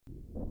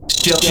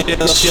Shell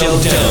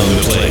down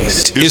the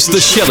place. It's the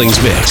Shellings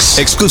Mix,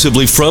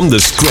 exclusively from the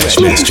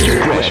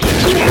Scratchmaster.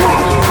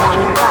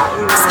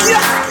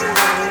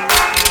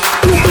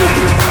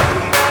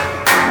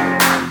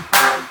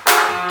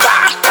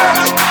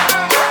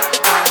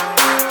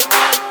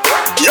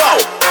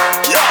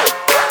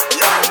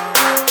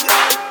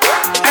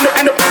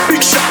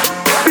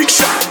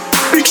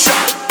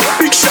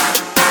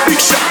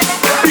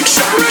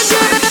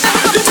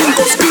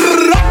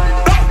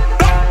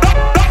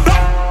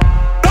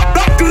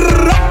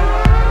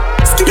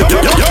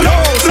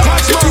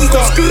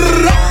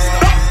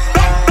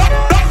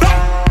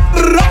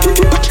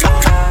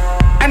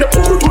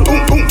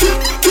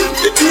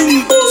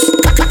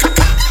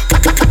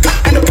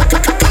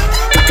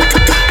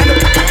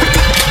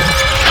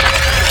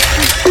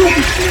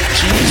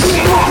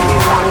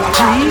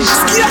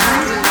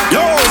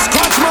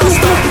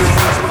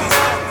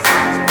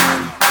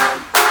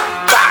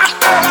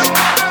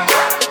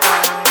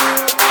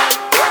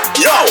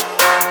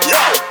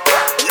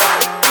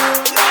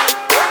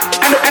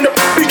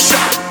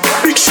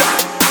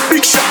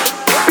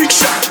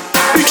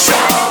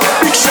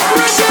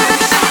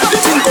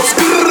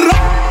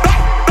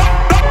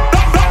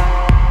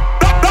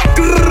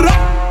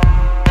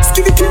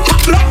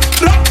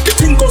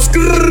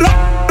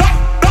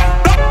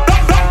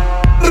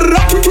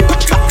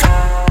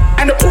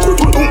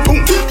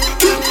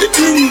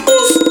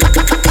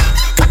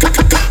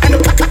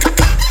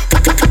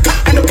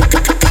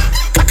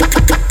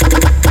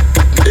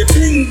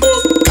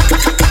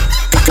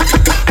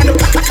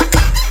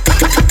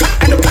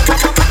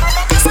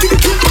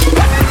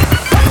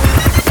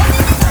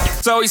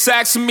 Always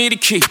asking me the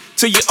key.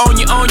 Till you own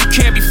your own, you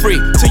can't be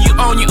free. Till you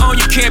own your own,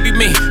 you can't be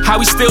me. How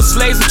we still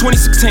slaves in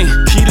 2016.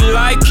 Keep the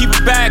light, keep it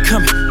bag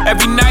coming.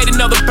 Every night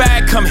another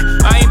bag coming.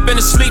 I ain't been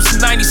asleep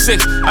since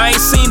 96. I ain't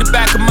seen the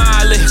back of my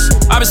eyelids.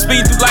 I've been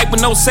speeding through life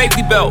with no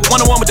safety belt.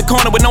 One-on-one with the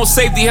corner with no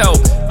safety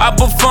help. I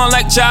put fun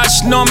like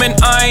Josh Norman.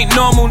 I ain't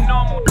normal.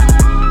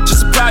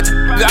 Just a project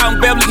out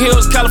in Beverly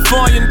Hills,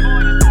 California.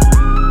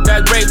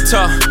 That rape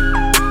talk.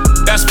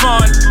 That's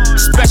fun.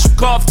 Special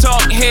golf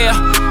talk here.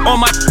 On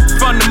my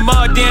from the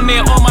mud, down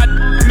there, all my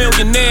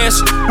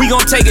millionaires. We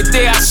gon' take it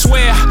there, I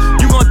swear.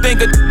 You gon'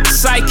 think a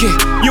psychic.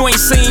 You ain't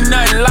seen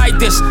nothing like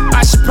this.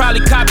 I should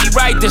probably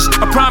copyright this.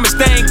 I promise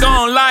they ain't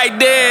gon' like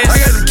this. I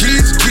got them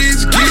keys.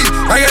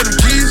 I got them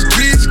keys.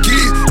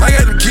 I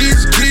got them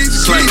keys.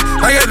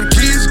 I got them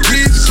keys.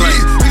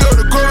 We go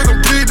to court, we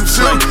gon' plead them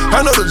films.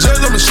 I know the judge,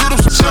 I'ma shoot him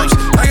some films.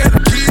 I got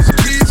them keys.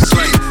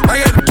 I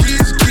got them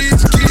keys.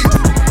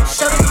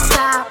 Show it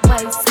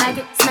sideways, smack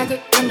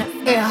it in the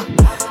air.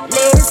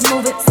 Legs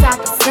move it side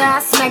to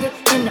side, smack it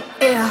in the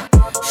air.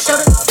 Show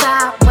it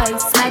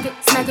sideways, smack it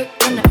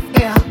in the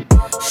air.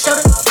 Show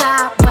it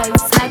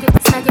sideways, smack it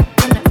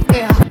in the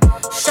air.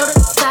 Show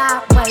it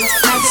sideways,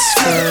 smack it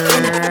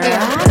in the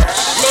air.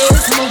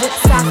 Legs move it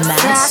side to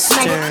side,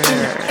 smack it in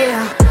the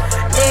air.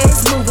 Legs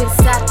move it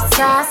side to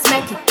side,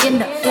 smack it in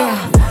the air.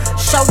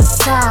 Show it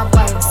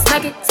sideways,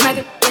 smack it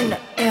in the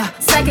air.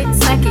 Smack it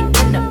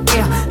in the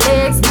air.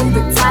 Legs move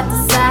it side to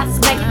side,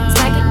 smack it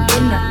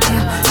in the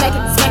air. Smack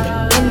it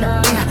in the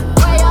air.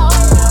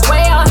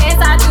 Way your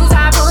hands, I juice,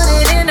 I put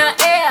it in the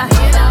air.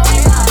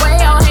 Way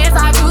your hands,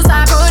 I juice, I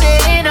put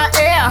it in the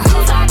air.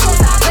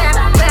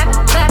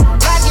 Clap,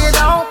 like you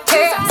don't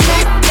care.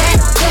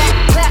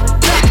 Clap,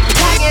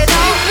 like you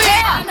don't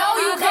care. I know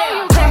you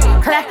care.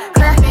 Clap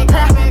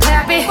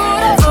it.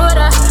 Foot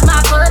up, my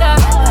foot up.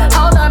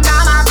 Hold up,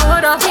 now my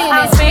foot up.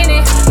 I'm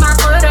spinning my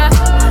foot up.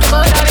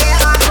 Foot up, yeah,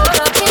 my foot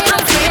up.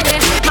 I'm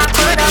spinning my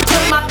foot up.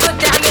 Put my foot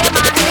down, yeah,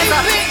 my hands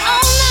up.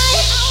 All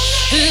night,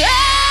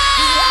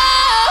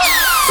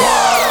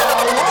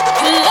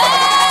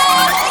 love,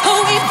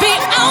 we be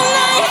all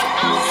night,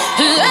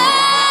 love,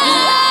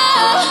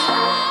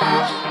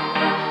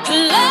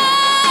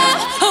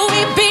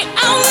 we be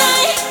all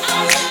night,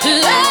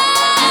 love,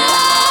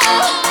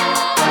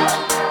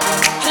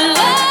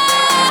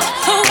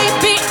 we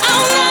be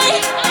all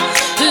night,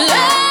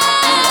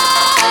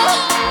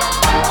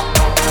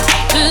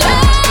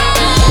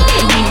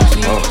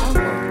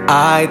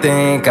 I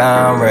think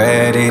I'm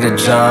ready to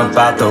jump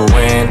out the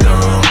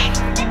window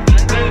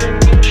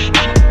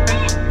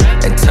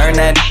and turn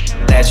that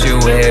you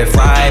with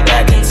right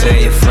back into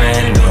your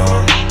friend.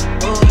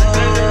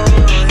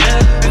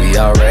 We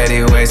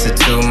already wasted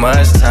too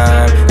much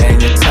time,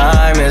 and your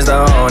time is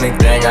the only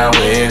thing I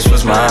wish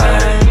was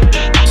mine.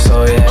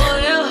 So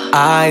yeah,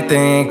 I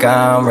think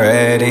I'm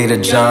ready to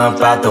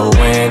jump out the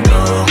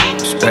window.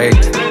 Straight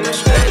up.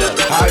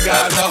 I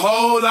got a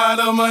whole lot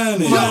of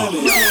money. Y'all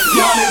it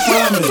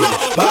for me.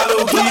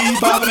 Bottle key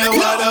poppin' that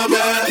water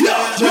bag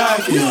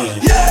jacket.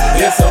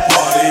 It's a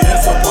party,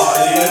 it's a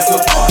party, it's a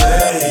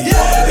party.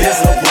 It's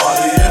a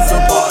party, it's a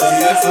party,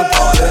 it's a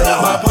party.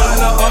 My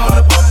partner on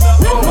the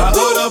my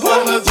hood up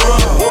on the drum.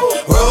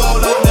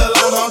 Roll up the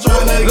line, I'm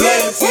tryna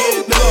get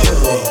it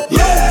done.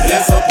 Yeah,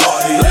 it's a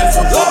party, it's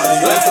a party,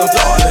 it's a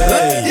party.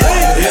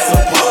 It's a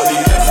party,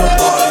 it's a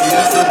party,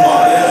 it's a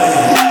party.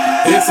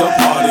 It's a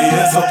party,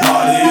 it's a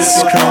party, it's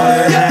a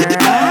party.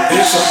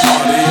 It's a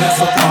party, it's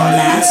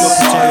it's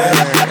a party.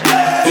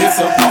 It's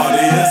a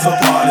party, it's a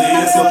party,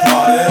 it's a party.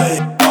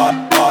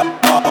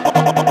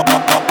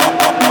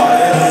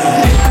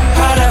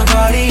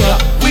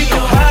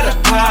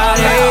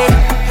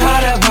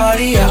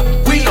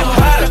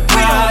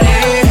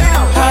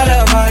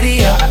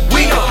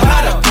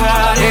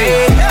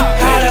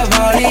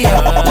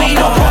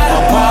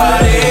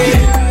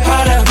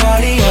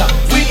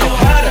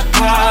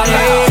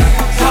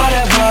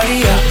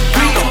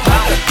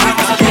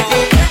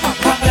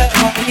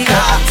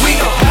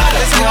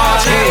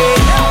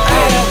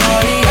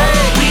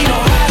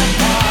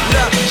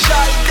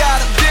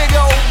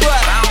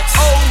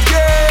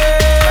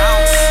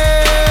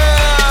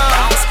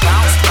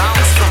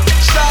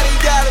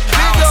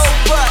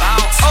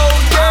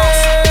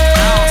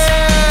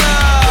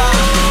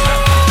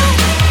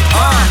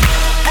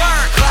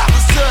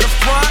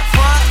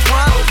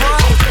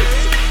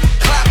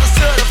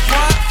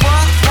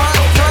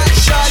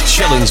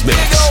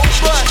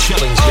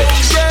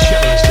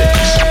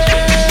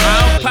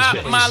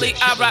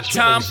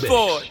 Tom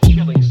Ford.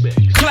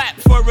 Clap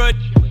for a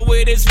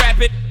with his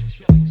rapping.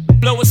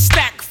 Blow a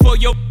stack for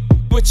your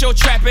with your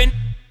trapping.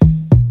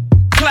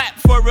 Clap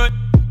for a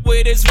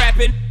with his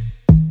rapping.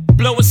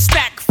 Blow a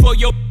stack for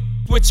your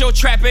with your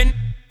trapping.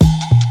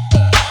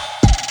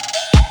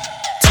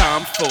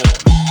 Tom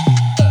Ford.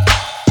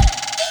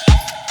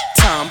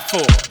 Tom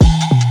Ford.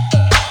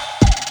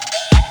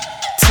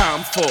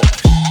 Tom Ford.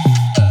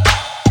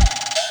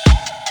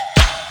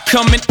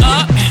 Coming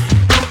up,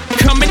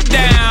 coming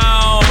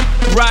down.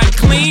 Ride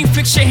clean,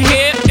 fix your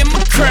hair in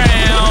my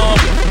crown.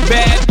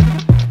 Bad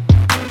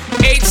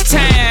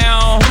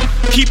H-Town.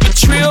 Keep it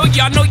trill,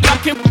 y'all know y'all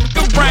can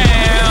f***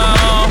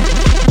 around.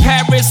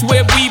 Paris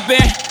where we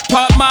been,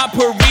 pop my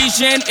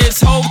Parisian.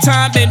 It's whole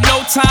time and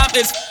no time,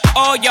 it's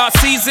all y'all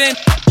season.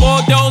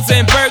 Bordeaux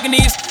and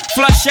Burgundies,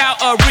 flush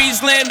out a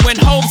Riesling. When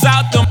hoes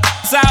out, them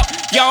out,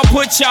 y'all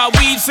put y'all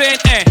weaves in.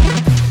 And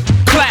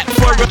clap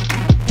for a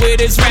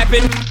with his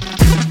rapping.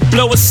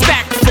 Blow a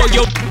stack for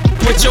your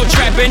with your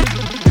trapping.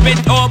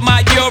 Spent all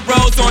my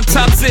euros on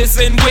tuxes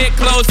and weird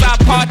clothes. I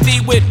party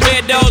with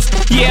weirdos.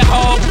 Yeah,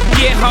 ho,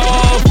 yeah,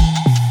 ho.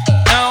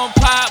 I don't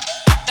pop,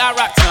 I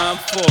rock Tom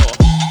Ford.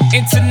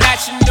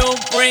 International,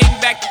 bring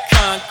back the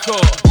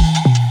Concord.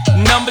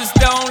 Numbers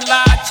don't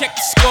lie, check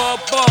the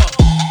scoreboard.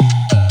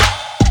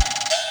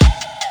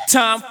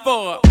 Tom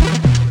Ford.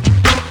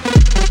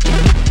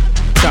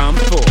 Tom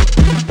Ford.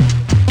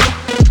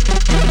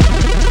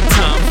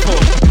 Tom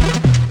Ford.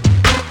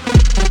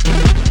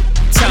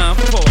 Tom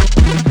Ford.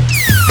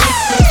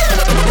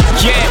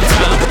 Yeah,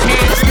 Tom,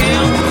 hands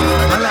down.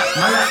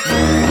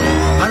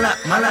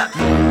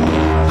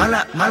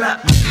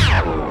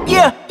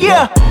 Yeah,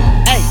 yeah.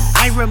 Hey,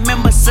 I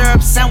remember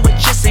syrup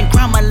sandwiches and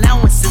crime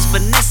allowances.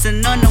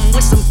 Finessing on them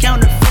with some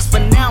counterfeits,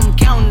 but now I'm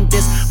counting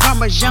this.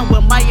 Parmesan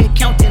where my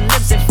accountant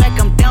lives. In fact,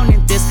 I'm down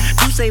in this.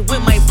 You say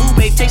with my boo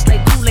babe tastes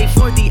like Kool-Aid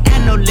for the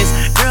analyst.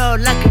 Girl,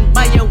 I can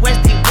buy your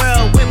Westie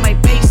world with my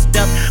base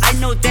stuff. I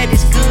know that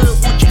it's good.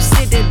 Won't you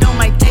sit it on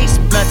my taste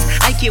buds?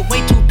 I get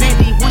way too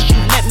petty once you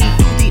let me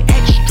do the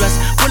extras.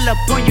 Pull up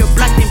on your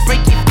block, then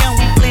break it down.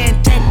 We playing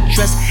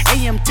Tetris.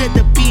 AM to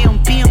the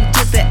PM, PM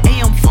to the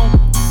AM phone.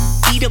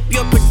 Eat up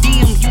your per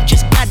diem, you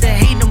just gotta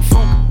hate them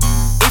phone.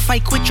 If I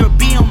quit your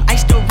BM, I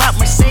still rock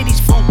Mercedes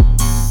phone.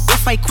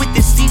 If I quit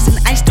this season,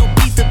 I still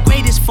be the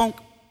greatest funk.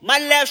 My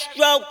left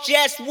stroke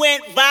just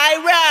went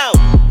viral.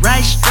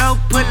 Right stroke,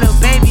 put a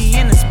baby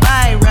in a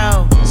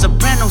spiral.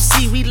 Soprano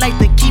C, we like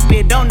to keep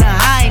it on the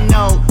high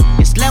note.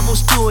 It's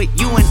levels to it,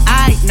 you and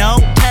I know.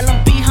 Tell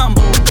them be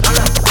humble.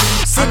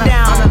 Sit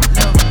down.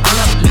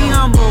 Be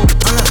humble.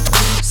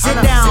 Sit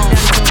down.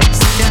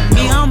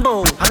 Be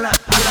humble.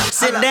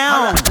 Sit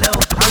down.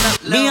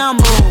 Be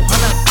humble.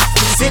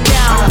 Sit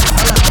down.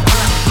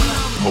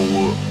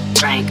 Hold up.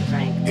 Frank.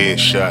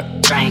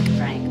 Headshot. Frank.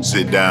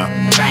 Sit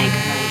down. Frank.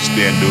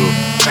 Stand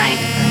up. Frank.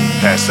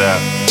 Pass out.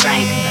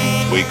 Frank.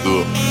 Wake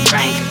up.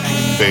 Frank.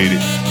 Fade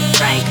it.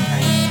 Frank.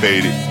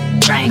 Fade it.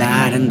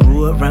 Now I done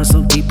grew around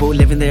some people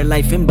living their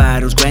life in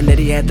bottles.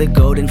 Granddaddy had the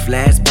golden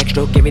flash,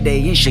 backstroke every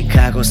day in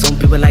Chicago. Some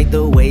people like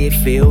the way it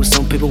feels,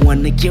 some people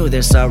wanna kill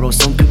their sorrow.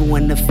 Some people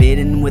wanna fit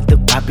in with the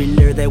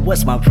popular, that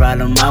was my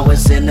problem. I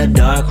was in a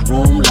dark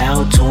room,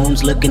 loud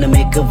tunes, looking to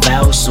make a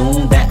vow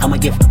soon that I'ma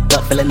get fucked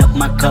up, filling up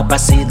my cup. I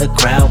see the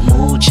crowd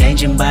mood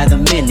changing by the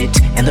minute,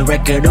 and the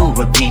record on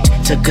repeat.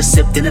 Took a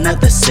sip, then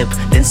another sip,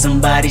 then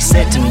somebody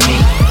said to me,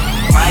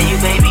 why you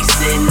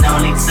babysitting?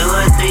 Only 2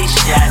 or 3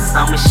 shots.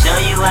 I'ma show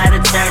you how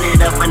to turn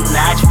it up a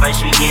notch.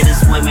 First you get a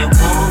swimming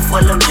pool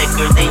full of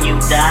liquor, then you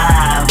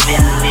dive in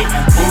it.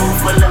 Pool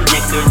full of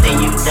liquor, then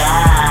you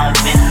dive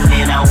in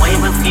it. I wave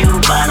a few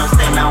bottles,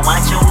 then I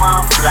watch them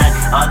all fly.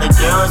 All the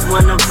girls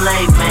wanna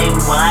play, babe,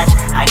 watch.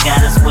 I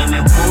got a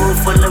swimming pool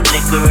full of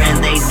liquor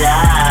and they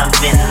dive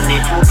in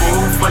it.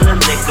 Pool full of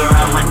liquor,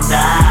 I'ma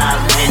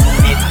dive in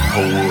it.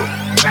 Hold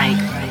up.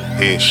 Frank.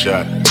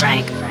 Headshot.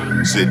 Frank.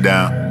 Sit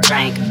down.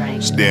 Frank.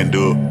 Stand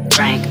up.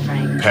 Frank.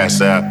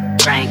 Pass out.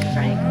 Frank.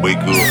 Wake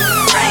up.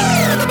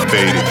 Frank.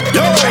 Fade it.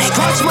 Frank.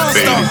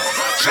 Fade it.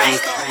 Frank.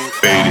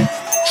 Fade it.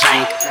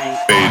 drink,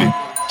 fade it,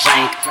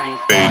 drink,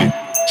 fade it,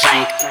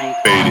 drink,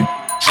 fade it,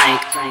 drink,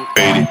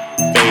 fade it,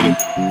 fade it, fade it,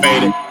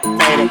 fade it,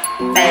 fade it,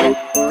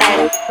 fade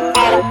it,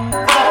 fade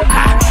it.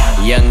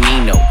 Young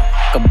Nino,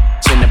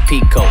 in a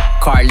Pico,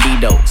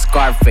 Carlito,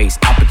 Scarface,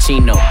 Al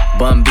Pacino,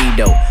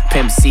 Bumbido,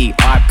 Pimp C,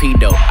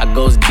 Arpedo. I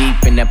goes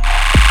deep in that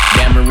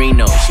Dan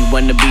Marino. She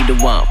wanna be the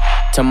one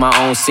to my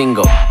own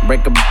single.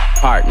 Break a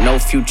heart, no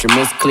future,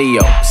 Miss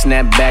Cleo.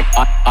 Snap back,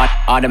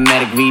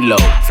 automatic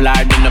reload.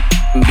 Flyer than a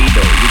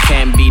Beetle, you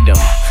can't beat them.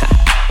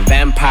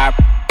 Vampire,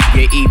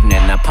 your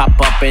evening. I pop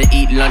up and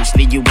eat lunch,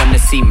 leave you on the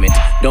cement.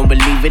 Don't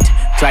believe it?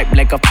 Tripe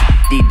like a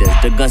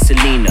Adidas, the gun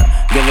Selena.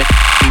 Give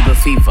it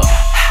fever.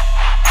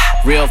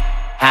 Real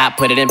hot,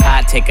 put it in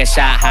pot, take a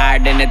shot higher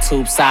than the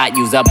tube side.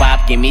 Use a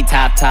bop, give me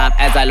top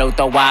as I load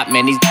the wop.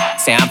 Man, these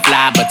say I'm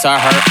fly, but to her,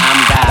 I'm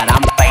God.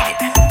 I'm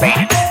faded,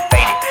 faded,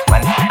 faded.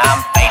 Man,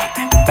 I'm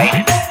faded,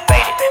 faded,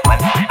 faded. Man,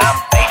 I'm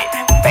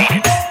faded,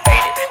 faded,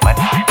 faded. Man,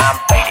 I'm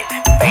faded,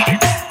 faded,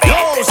 faded. Yo,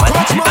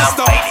 Scratch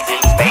Master.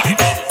 Faded,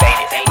 faded,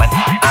 faded. Man,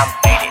 I'm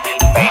faded,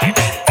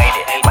 faded,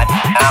 faded. Man,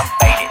 I'm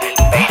faded,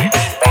 faded,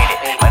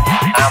 faded. Man,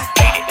 I'm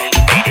faded,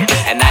 faded.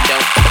 And I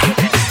don't.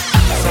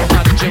 So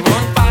hot you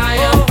on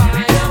fire.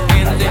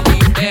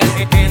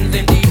 Hands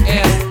in the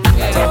air.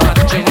 So hot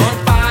you on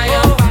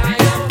fire.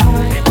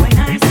 When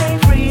I say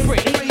freeze,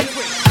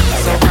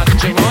 So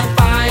hot you on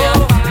fire.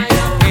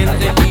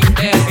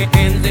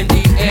 Hands in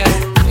the air.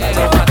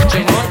 So hot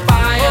you on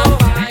fire.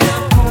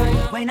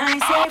 when I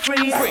say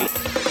freeze.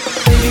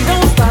 Baby,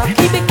 don't stop,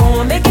 keep it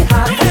going, make it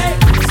hot.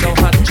 So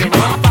hot you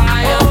on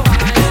fire.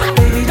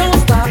 Baby, don't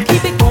stop,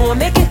 keep it going,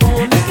 make it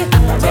hot.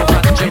 So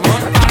hot you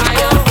on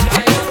fire.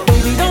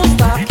 Baby, don't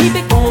stop, keep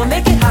it going,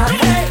 make it hot.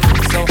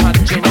 So hot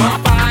you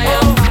on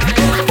fire.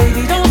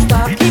 Baby, don't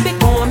stop, keep it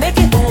going, make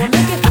it hot.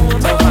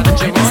 So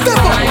hot you on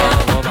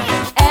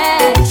fire.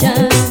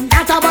 Action,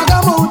 That a bag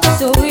of mood.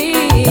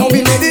 sweet. Now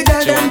we made the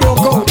girl them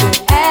broke out.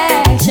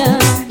 Action,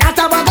 That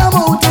a bag of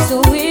mood.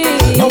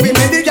 sweet. Now we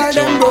made the girl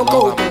them broke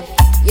out.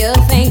 You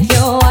think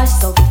you are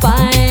so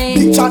fine.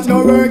 Big chat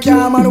no work,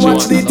 yeah man.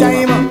 Watch the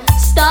time.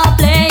 Stop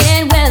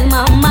playing with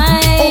my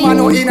Oh man,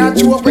 no mind. in a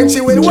joke when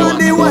she will want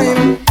the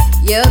wine.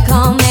 You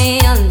call me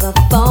on the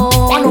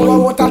I know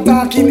phone, what a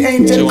talking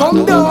angel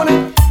come down.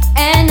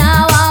 and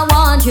now I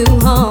want you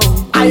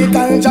home. I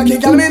tell Jackie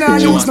girl me nah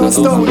use no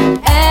stone.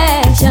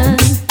 Action,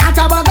 That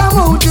a bag of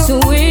mood.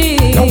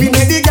 sweet. Now we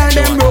made the girl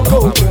them broke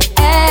out.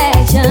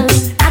 Action,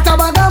 That a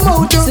bag of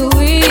mood.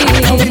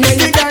 Now we sweet. made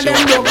the girl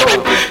them broke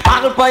out.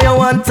 Paddle for you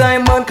one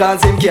time, man,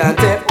 cause him can't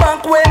take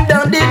back when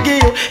down the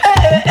give you.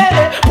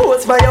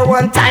 Pose for you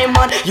one time,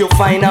 man. You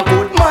find a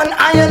good man,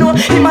 and you know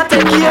him a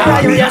take care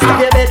of you. Yes,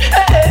 give it.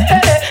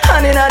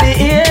 Hand in the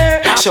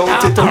ear.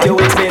 Shout it out, you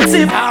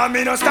expensive.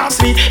 Me no stop.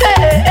 Sweet.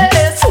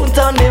 Soon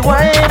turn me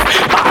wife.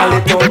 Ball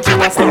it out,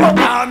 you a step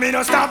up. Me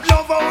no stop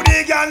love how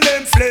the girl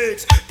them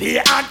flex. The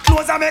hot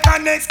clothes I make a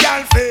next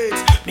girl flex.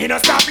 Me no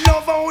stop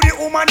love how the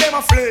woman them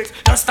a flex.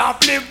 No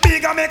stop live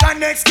big and make a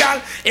next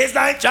girl. It's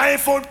like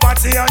giant food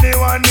party and the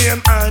one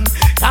name and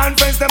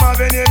conference them have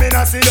a name in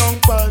a sit down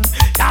pan.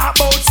 Talk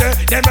about say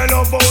them a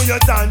love how you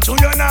dance. You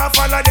not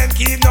follow them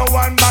keep no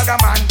one bag a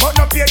man. But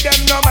no pay them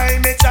no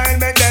mind me child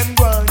make them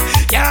run.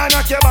 Can't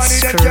knock your body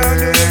them can't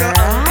do you no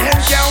harm. Them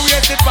can't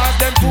wait to pass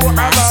them to a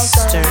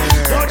bastard.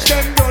 Touch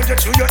them down you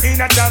chew you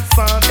in a damn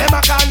farm. Them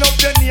a call up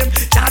your name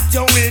chat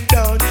your way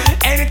down.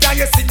 Anytime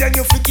you see them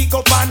you fi kick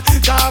up and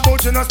come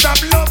out you no stop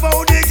love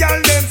how the girl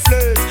them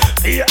flex.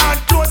 The hot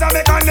clothes I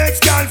make a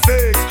next girl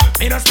flex.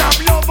 Me no stop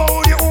love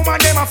how the woman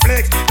them a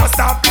flex. No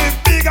stop live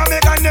big and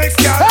make a next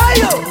girl.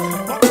 Hey yo!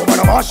 Woman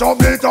a mash up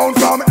the town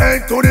from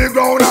head to the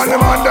ground and the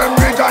man them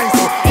rejoice.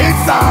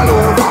 It's all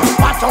over.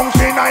 Watch how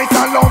she nice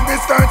and love the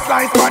skirt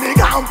slice for the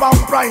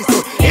compound price.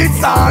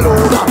 It's all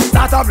over.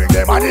 That a bring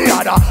them on the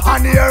other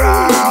and the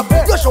rap.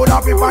 You should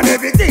have been on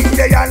everything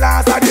they a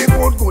last and the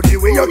good goodie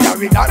way you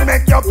carry that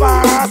make you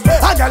pass.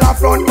 A girl a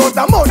front but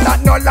a mouth that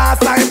no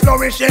last time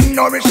flourishing,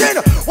 nourishing.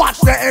 Watch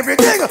the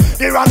everything.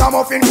 The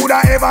ragamuffin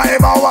coulda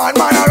ever want.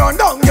 Man a run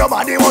down your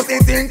body must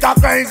think a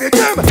crazy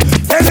Jim.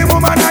 Tell the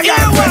woman a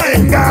girl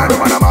when God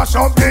wanna mash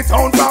up the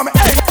town from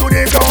head to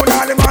the ground.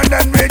 All the man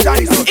them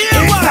rejoice.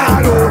 It's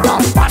all over.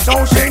 Watch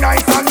how she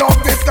nice and love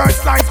the skirt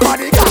slice for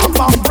the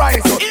compound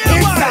price.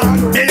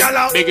 It's all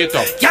over. Big it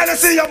up. Can you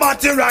see your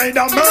body ride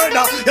a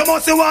murder? You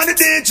must want the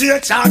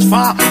DJ charge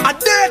for a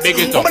death. Big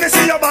it up. When you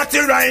see your body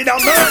ride a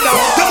murder,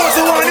 you must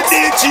want the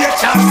DJ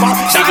charge for.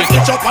 Shall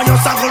pitch up on your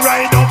saddle,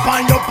 ride up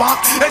on your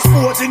back,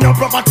 exposing your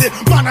property.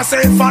 Man, I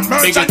say fat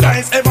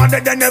merchandise. Ever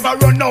they never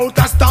run out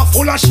of stuff.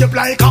 Full of shape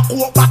like a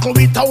coke buckle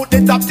without the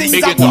top things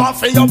that go off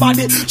for your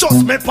body.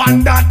 Just me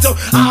pan that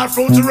all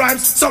fruit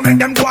rhymes. So make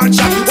them go and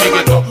chat.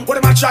 What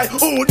them a try?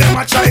 Who them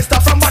a try?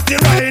 Stuff from body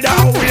rider.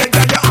 We ain't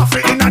got your off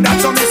it in and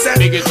that's what me say.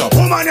 Big it up.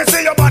 Woman, you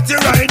say your body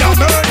rider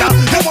murder.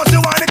 You must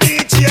want the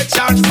DJ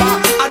charge for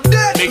a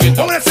death. Big it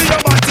up. Woman, you say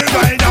your body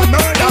rider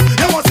murder.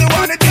 You must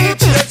want the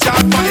DJ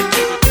charge for it.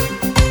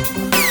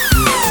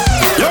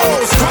 Yo,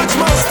 Scratch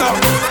Master.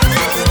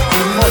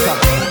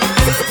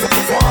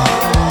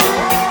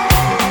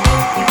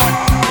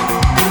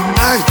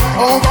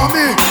 over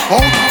me.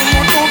 Out and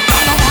run up,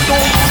 Dalaman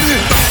over me.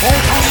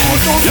 Out and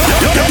run up.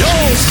 Yo,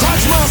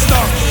 Scratch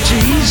Master.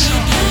 Jeez.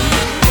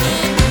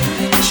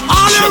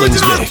 All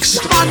original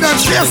man them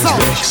face up.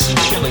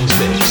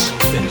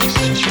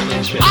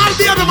 All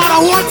the other man a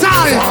whole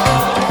time.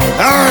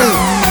 Hey,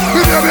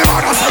 me baby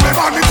man a say me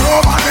bad, me too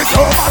bad, me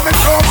too bad, me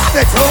too bad,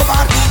 me too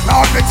bad.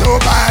 Lord, me too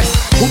bad.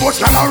 Who much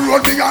can I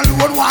road me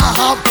alone want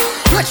have?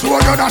 Make sure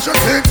you dash the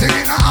same thing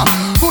in half.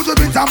 Mojo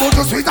bitter,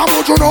 mojo sweet, and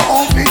mojo no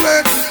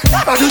unfeeling.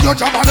 Never do your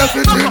job and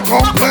everything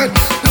complete.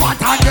 No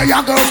matter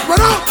your girl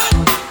spread out.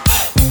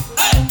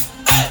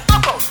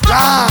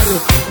 God,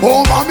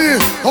 over me,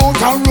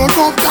 out and run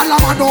up,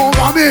 Dalaman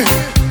over me.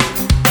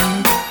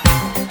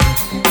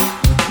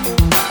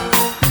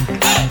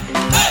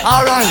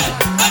 Alright,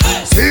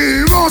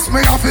 serious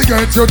me have to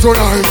get you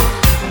tonight.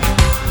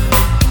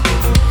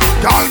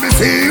 Call me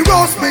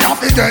serious, me have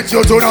to get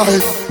you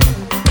tonight.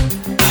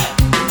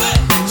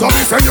 So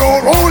me say you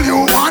roll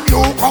you and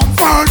you come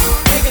first.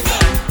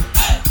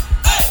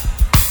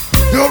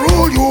 You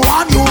roll you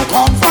and you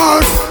come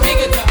first.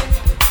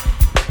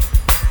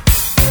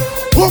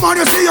 Woman,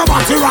 you see your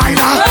body right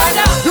now.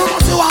 You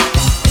must see what?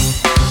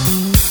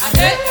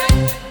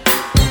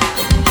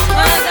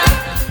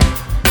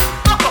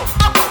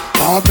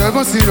 I've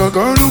never seen a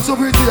girl look so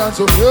pretty and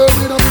so pure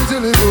with a pretty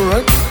little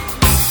red.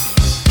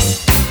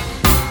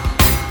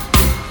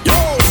 Yo,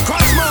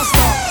 Scratch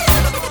Master.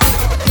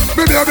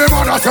 Me baby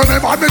mother tell me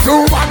bad, me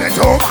too bad, me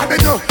too bad, me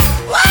too.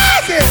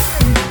 What is?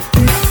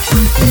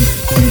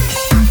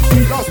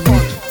 Last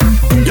one.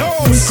 Yo,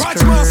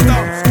 Scratch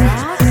Master.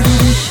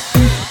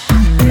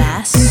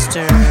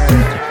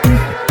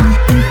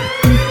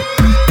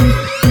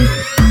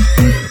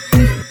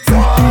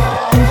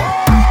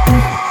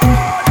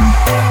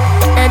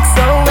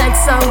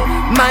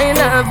 My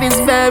love is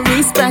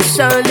very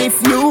special.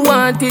 If you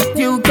want it,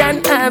 you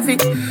can have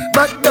it,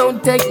 but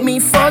don't take me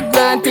for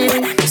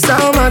granted. So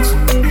much,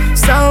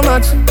 so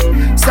much,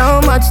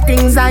 so much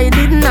things I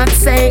did not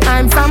say.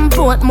 I'm from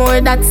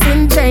Portmore, that's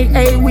in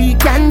JA. We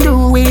can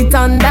do it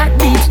on that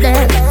beach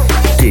there.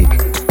 Tick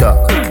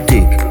tock,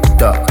 tick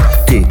tock,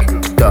 tick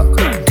tock,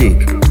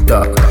 tick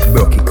tock.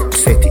 Broke it,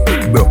 set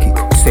it, broke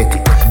it, set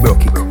it,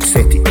 broke it,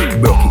 set it,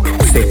 broke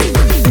it, set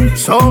it.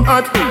 So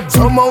hot,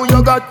 somehow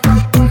you got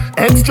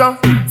extra,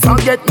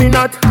 forget me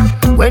not.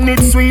 When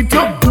it's sweet,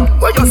 yo,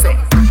 what you say?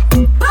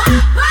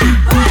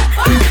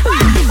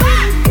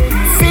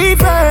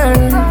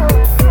 Fever,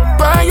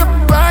 buy up.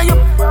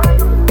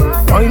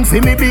 Wine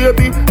for me,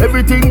 baby,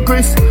 everything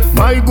crisp.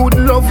 My good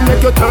love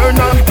make you turn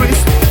on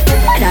crisp.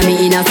 Whether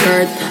me in a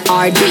skirt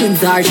or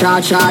jeans or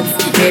short shorts,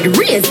 head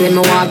raise when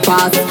me walk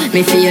past.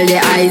 Me feel the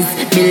eyes,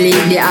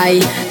 believe the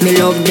eye. Me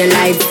love the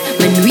lights,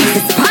 me do it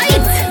for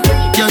spite.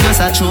 You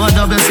just a true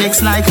double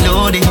six like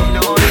Lodi.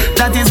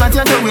 That is what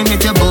you're doing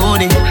with your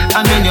body.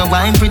 And when you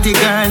wine, pretty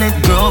girl, it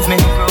drove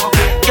me.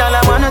 Girl,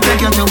 I wanna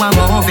take you to a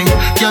movie.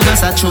 You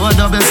just a true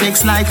double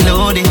six like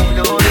Lodi.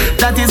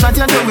 That is what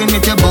you're doing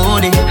with your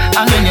body.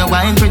 And when you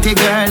wine, pretty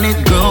girl, it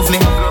drove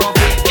me.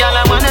 Girl,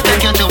 I wanna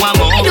take you to a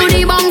movie. I do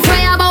the bounce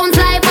fire, bounce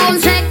like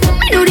bounce check.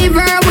 I do the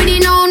verb with the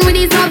noun with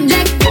the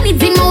subject.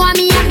 Anything more want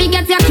me happy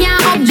get you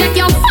can't object.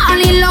 You fall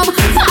in love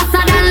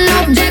faster than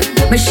object.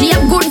 But she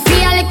a good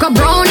feel like a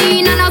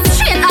brownie and a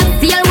straight as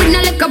steel with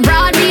no like a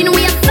broad bean.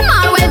 We a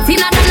small well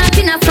thinner than a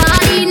thinner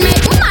sardine.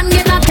 Make man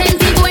get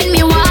attentive when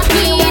me walk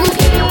in.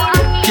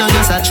 You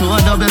just a true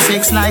double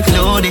six like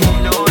Lodi.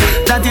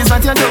 That is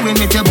what you're doing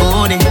with your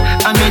body.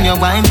 And when you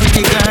wine,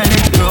 pretty girl,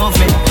 it drove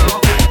me.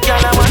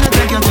 Girl, I wanna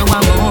take you to a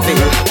movie.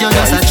 You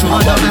just a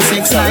true double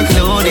six like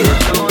Lodi.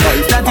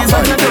 That is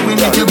what you're doing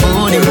with your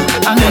body.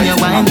 And when you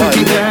wine,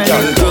 pretty girl,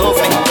 it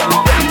drove me.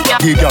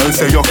 The girl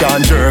say you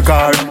can't jerk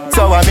her,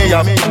 so I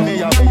me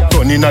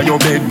turn inna your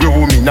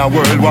bedroom in a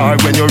world war.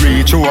 When you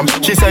reach home,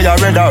 she say you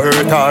rather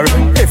hurt her.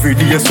 Every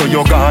day so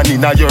you gone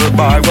inna your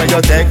bar. When you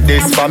take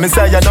this for me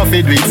say you no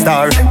fit with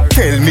star.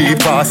 Tell me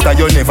pastor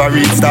you never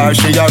reach star.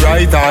 She a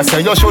right her,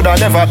 say you shoulda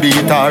never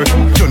beat her.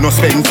 You no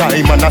spend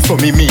time and I saw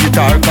me meet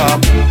her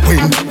car.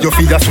 When you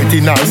feel a sweat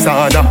in her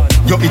sauna,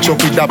 you itch up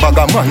with a bag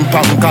of man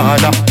pan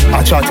corner.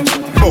 A chat,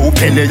 bow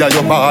Pele ya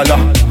your baller.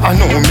 I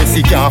know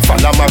Messi can't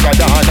follow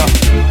Maradona.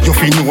 You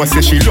feel know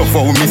say she love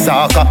how me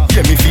soccer.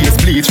 Yeah me face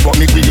bleach but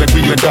me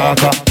weird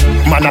darker.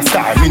 Man a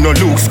star, me no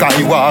Luke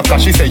Skywalker.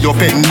 She say you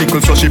pen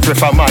nickel so she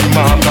prefer my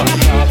marker.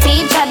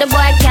 Teacher the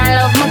boy can't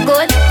love me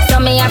good, so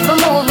me have to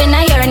move in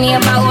a your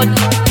neighborhood.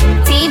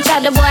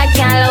 Teacher the boy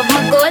can't love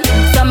me good,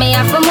 so me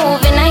have to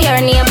move in a your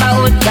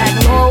neighborhood. Got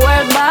more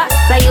work boss,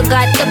 so you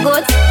got the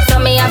goods. So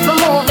me have to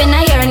move in a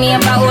your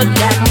neighborhood.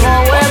 Got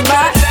more work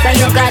boss, so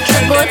you got the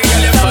goods.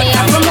 So me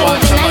have to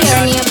move in a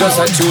your neighborhood. Just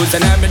a choose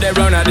and I'm in the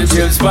round at the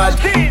chill spot.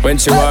 When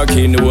she walk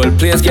in, the whole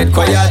place get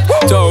quiet.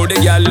 So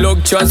the girl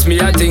look, trust me,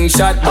 I think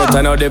shot. But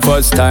I know the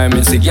first time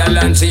it's the girl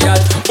and she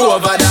hot.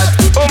 Over that,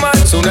 oh man,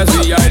 soon as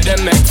we are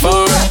them make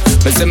four.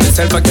 Me see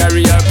myself a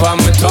carry her on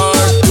my tour.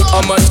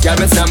 How much can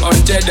me say I'm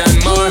 100 and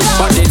more?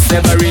 But it's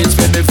never reached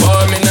me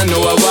before, me no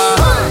know a war.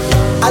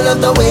 I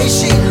love the way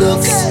she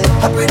looks.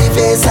 Her pretty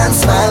face and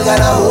smile got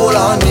a hold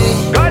on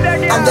me.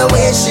 And the way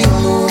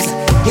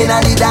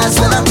at the dance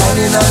when I'm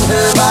grinding on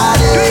her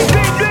body.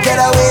 Get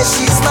away,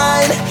 she's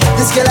mine.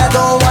 This girl I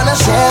don't wanna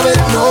share with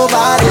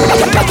nobody.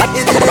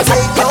 It didn't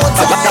take no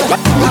time.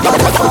 I'm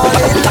gonna fall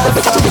in love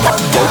from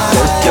one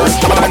night. Just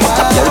one,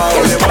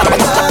 only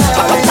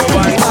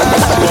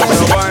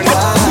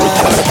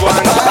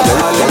one,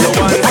 only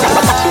one.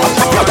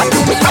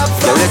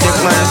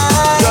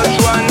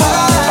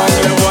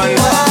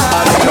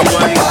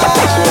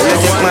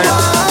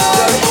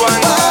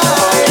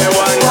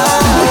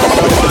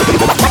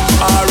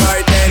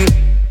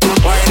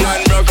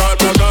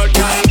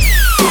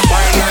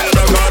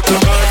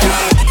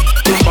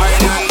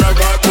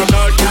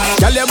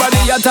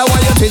 That's why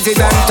you twist it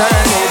and turn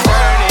it.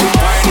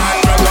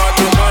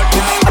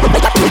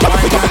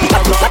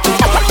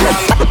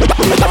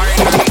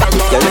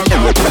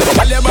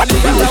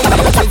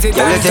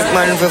 Take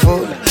man for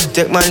food,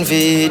 take man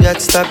for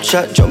that stop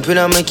chat. Jumping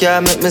on my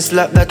car, make me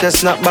slap that a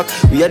snap back.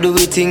 We a do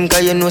we think,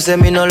 cause you know say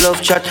me no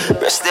love chat.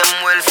 Press them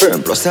well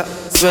firm, plus a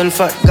swell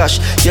fat. Gosh,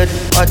 you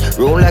hot,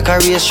 roll like a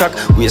race track.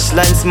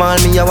 Waistline small,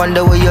 me I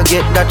wonder where you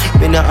get that.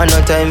 Me not have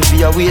no time for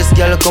your waist,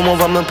 girl, come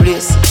over my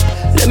place.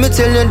 Let me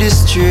tell you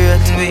this straight.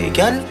 We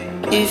can,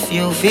 if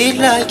you feel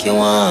like you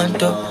want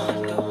to.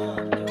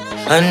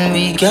 And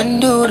we can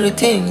do the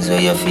things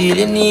where you feel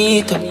you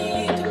need to.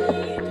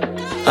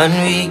 And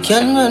we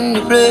can run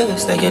the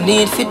place like you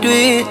need to do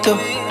it too.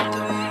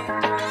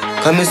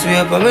 Come and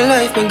sweep on my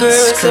life, my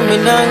girl, so me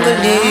not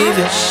gonna leave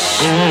you.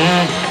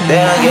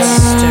 Then I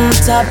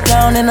guess top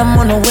down and I'm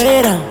on the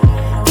way down.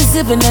 We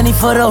sipping any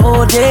for the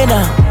whole day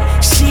now.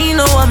 She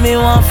know what me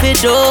want for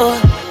do.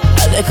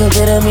 A little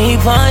bit of me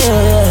for you,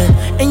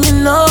 yeah. And you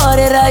know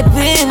that I've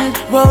been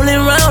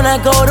rolling round, I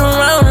go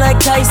around like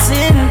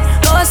Tyson.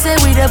 Lord say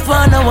we the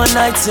fun of one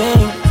night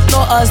team. No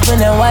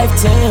husband and wife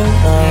team.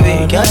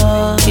 We can,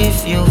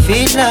 if you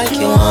feel like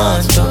you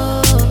want to.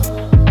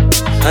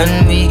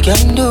 And we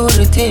can do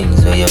the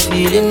things where you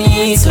feel you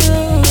need to.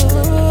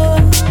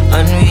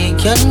 And we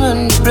can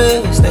run the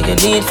place like you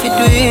need to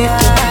do it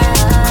too.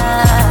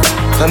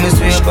 Come and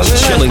sweep on me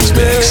Chillings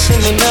Mix.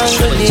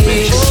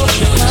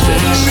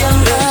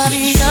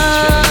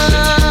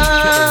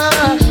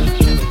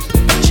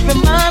 She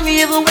remind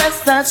me of a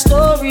West Side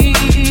Story.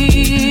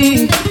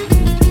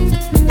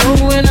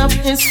 Growing up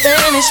in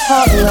Spanish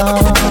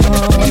Harlem.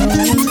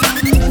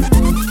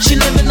 She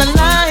living a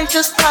life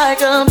just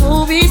like a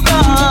movie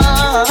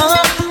star.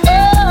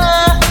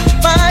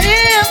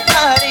 Maria,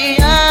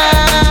 Maria.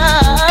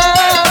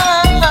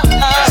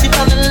 She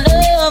fell in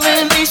love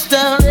in East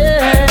LA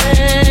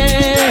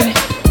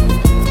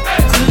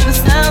to the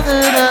sound of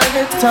the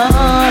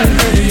guitar.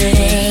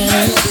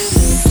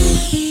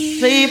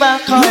 Played by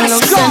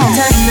Carlos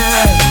Santana.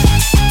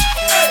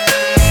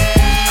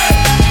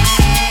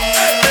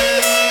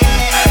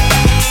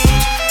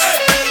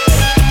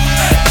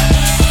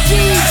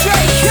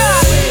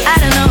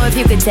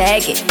 You could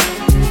take it.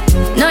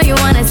 No, you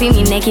wanna see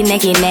me naked,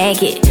 naked,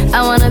 naked.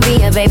 I wanna be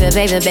a baby,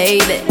 baby,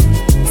 baby.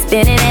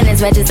 Spinning in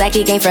his red just like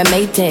he came from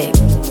Maytag.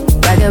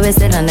 Rocket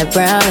with it on the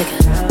brown.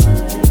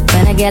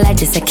 When I get like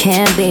this, I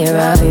can't be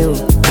around you.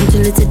 I'm too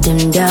little to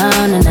dim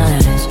down a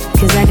notch.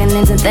 Cause I can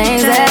into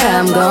things that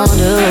I'm gon'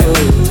 do.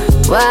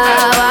 Wow,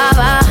 wow,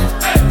 wow.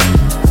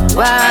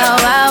 Wow,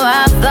 wow,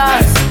 wow,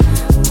 thoughts.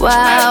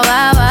 Wow,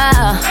 wow,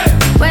 wow.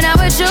 When I'm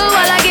with you, all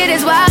I get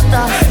is wild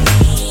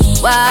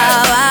thoughts.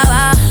 Wow, wow,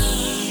 wow.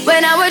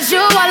 When I'm with you,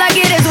 all I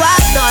get is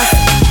wild thoughts.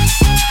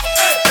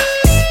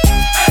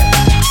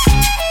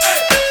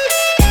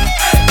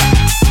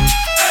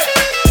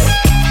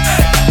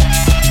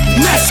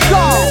 Let's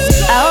go.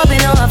 I hope you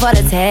know I'm for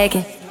the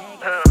taking.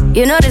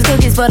 You know this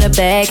cookie's for the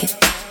bag.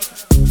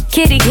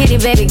 Kitty, kitty,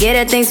 baby, get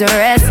her things to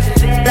rest.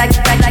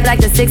 Like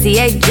the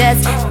 68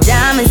 Jets.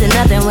 Diamonds are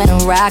nothing when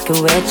I'm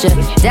rocking with you.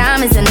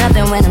 Diamonds are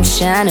nothing when I'm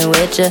shining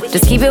with you.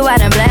 Just keep it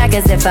white and black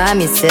as if I'm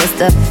your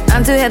sister.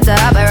 I'm too hip to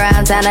hop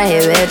around, time to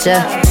hit with you.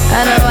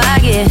 I know I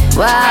get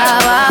wow,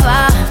 wow,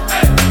 wow.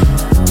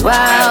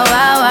 Wow,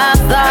 wow, wow,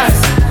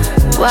 thoughts.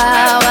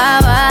 Wow, wow,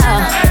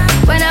 wow.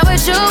 When I'm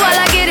with you, all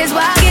I get is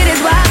wow,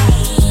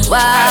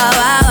 wow,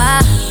 wow,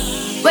 wow.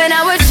 When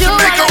I'm with you, all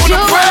I get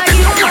is wow.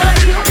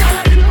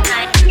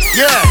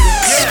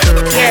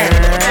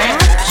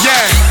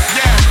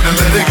 Now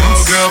let it go,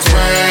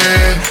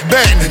 girlfriend.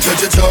 Bang and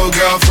touch your toe,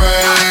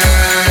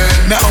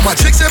 girlfriend. Now all my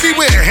chicks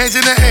everywhere, hands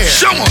in the air.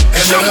 Show 'em,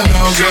 show 'em,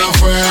 no,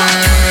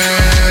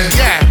 girlfriend.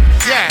 Yeah,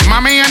 yeah.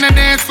 Mommy on the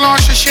dance floor,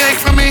 she shake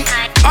for me.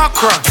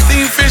 Okra,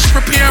 steamed fish,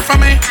 prepare for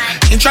me.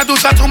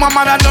 Introduce her to my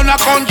mother down the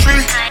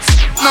country.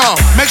 No,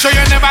 make sure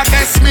you never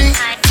test me.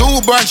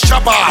 2 branch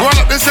chopper, roll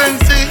up the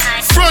Sensi.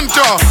 Front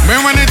door, me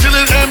run it till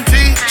it's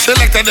empty.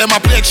 Selected them a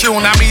play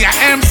tune, and me a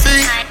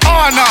MC.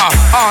 Oh no,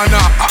 oh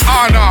no,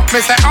 oh no. Me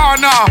say oh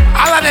no.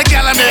 All of the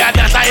girl in there,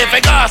 that's how you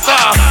figure so.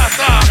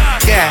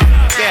 Yeah,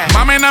 yeah.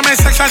 Mommy in my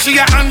section, she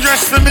a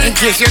undressed for me. In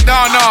case you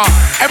don't know,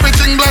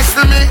 everything blessed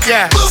for me.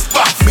 Yeah. Goof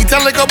buff. Me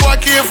tell the boy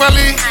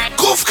carefully.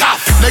 Goof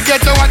cough. They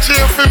get to watch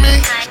here for me.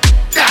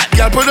 Yeah,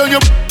 girl, put on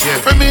your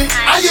for me.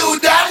 Are you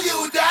that?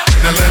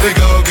 Now let it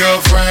go,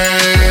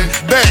 girlfriend.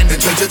 Bang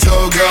and touch your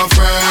toe,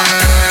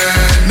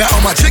 girlfriend. Now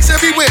all my chicks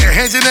everywhere,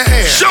 hands in the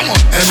air. Show 'em.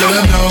 And let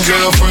them know,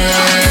 girlfriend.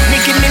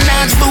 Nicki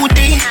Minaj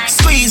booty,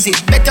 squeeze it.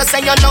 Better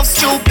say you love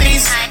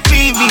Snoopy's.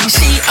 Riri,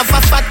 she have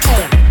a fat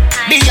tune.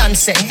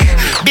 Beyonce,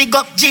 big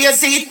up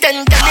Jay-Z.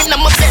 10 gal in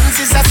my Benz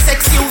is a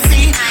sex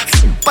UV.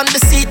 On the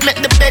seat, make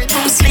the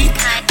bedroom sleep.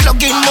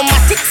 Plug in my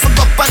matic, fuck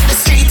up on the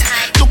street.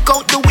 Look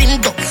out the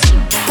window,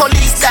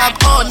 police dog,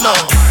 oh no.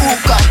 Who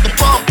got the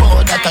pump,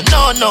 that I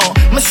no.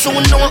 Me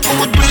soon know who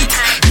would do it.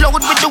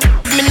 Load with the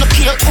me no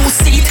care who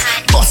seat.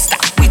 Buster,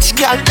 which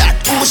girl that,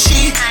 who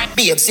she?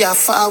 Babes, you're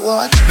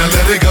forward. Now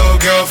let it go,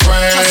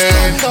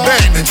 girlfriend.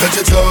 Bend and touch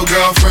your toe,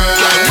 girlfriend.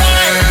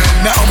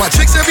 Now all my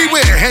chicks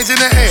everywhere, hands in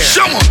the air.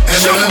 Show 'em.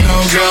 And let them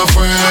know,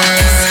 girlfriend.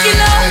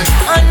 Skin up,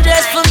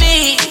 undress for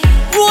me.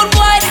 Rude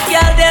boy, the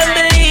girl them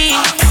believe.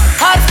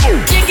 Hot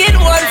you get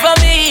one for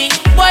me.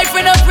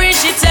 Boyfriend a free,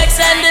 she text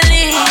and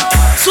delete.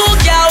 2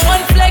 gal,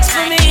 1 flex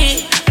for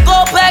me.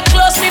 Go back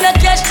close, me not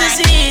catch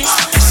disease.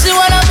 She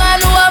want a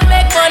man who a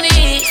make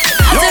money.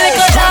 I tell it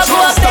cause I who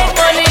a make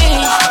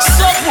money.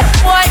 So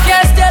boy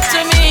can't step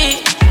to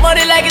me.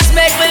 Money like it's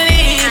make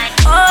believe.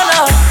 Oh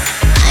no.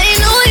 I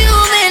know you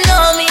been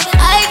on me.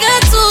 I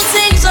got 2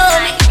 things on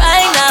me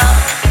right now.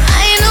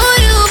 I know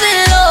you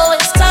been low.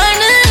 It's time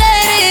to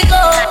let it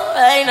go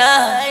right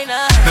now.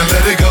 Now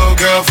let it go,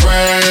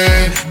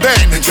 girlfriend.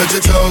 Bang and touch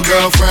your toe,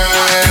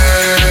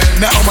 girlfriend.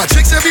 Now all my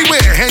chicks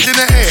everywhere, hands in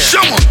the air.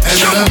 Show 'em. And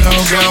let them know,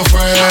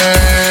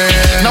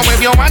 girlfriend. Now if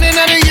you're running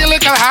at it, you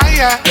look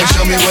higher. And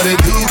show me what it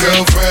do,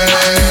 girlfriend.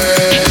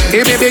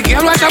 Hey baby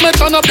girl, watch I'ma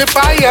turn up the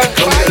fire.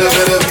 Come get a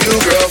better view,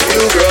 girl,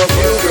 view, girl,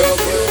 view, girl.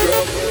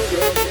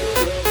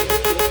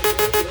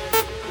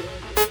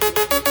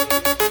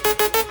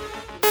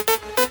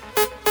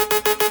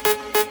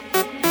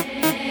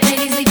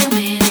 Ladies, leave your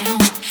man at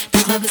home. The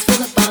club is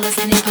full of ballers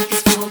and their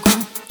pockets full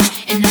grown.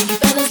 And now you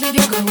fellas leave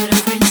your girl with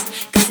her friends.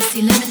 Cause it's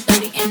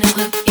 11:30 and the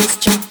club is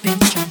jumping.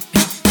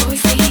 Boys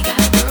say he got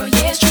a girl,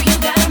 yeah it's true you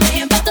got a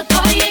man. But the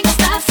party ain't gon'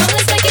 stop, so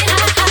let's make it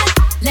hot.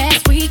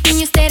 Last weekend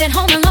you stayed at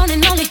home alone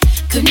and lonely.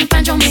 Couldn't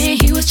find your man,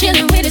 he was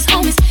chilling with his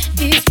homies.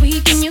 This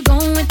weekend you're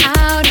going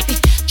out. If he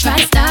try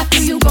to stop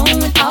you, you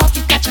going off.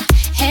 You got your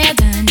hair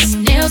done and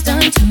your nails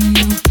done too.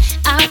 You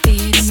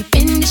outfit and your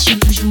Fendi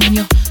shoes. You and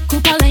your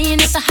Coupe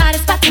laying at the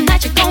hottest spot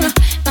tonight. You're gonna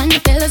find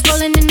your fellas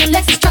rolling in the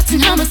Lexus trucks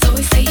and Hummers. So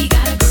he say he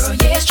got a girl,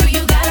 yeah it's true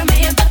you got a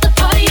man. But the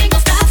party ain't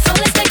gon' stop, so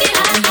let's make it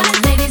hot.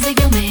 Ladies, leave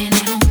your man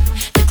at home.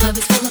 The club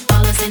is full of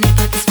ballers and their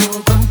pockets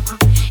full grown.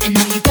 And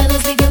now you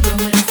fellas leave your girl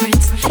with her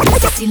friends.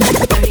 It's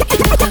 11:30 and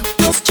the club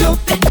is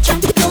jumping.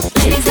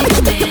 Ladies, leave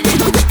your man at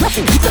home. The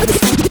club is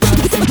full of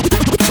ballers and their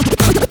pockets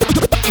full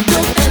grown. And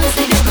now you fellas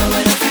leave your girl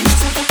with her friends.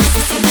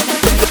 It's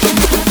 11:30 and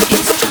the club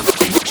is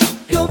jumping.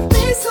 Don't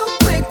be so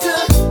quick to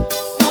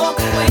walk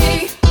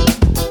away.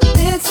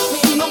 That's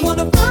me. I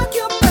wanna rock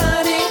your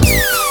body.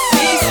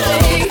 Please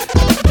stay.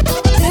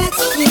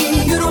 That's me.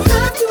 You don't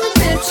have to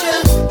admit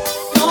you're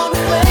on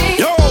the way.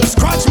 Yo,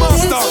 Scratch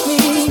Master. That's me.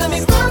 Let me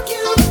rock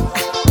you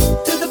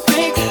to the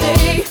break of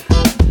day.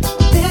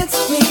 That's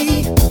me.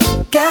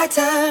 Got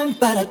time,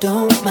 but I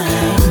don't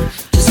mind.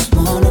 Just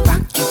wanna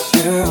rock you,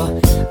 girl.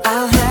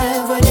 I'll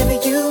have whatever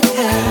you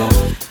have.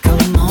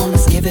 Come on,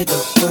 let's give it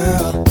a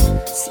whirl.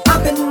 See,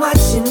 I've been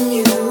watching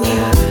you.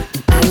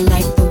 I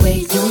like the way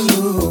you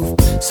move.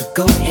 So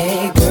go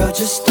ahead, girl,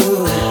 just do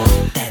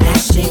that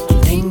ass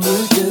shaking thing you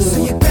do. So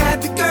you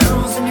grab your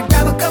girls and you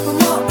grab a couple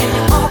more, and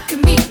you all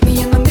can meet me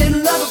in the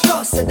middle of the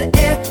floor. So the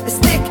air is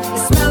thick,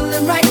 it's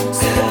smelling right.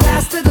 So you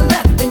pass to the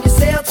left and you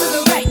sail to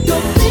the right.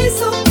 Don't be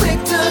so quick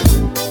to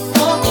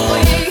walk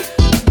away.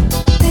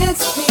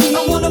 That's me.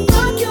 I wanna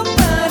rock your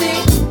body.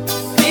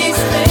 Please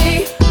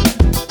stay.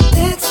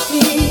 That's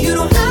me. You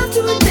don't have to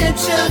admit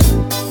you're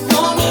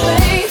on the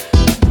way.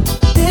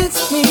 That's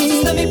me.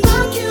 Let me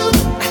rock you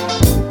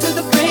to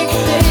the break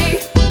of day.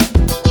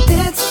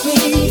 That's me.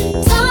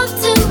 Talk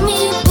to me,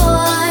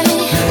 boy.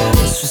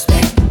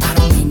 Disrespect, I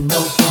don't mean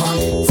no harm.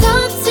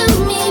 Talk to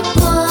me,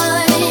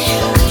 boy.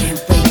 I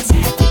can't wait to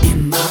have you in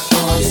my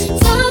arms.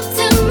 Talk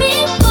to me,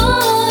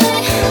 boy.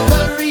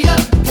 Hurry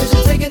up, cause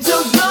you're taking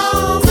too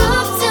long.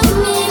 Talk to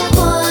me,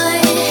 boy.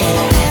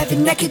 I'll have you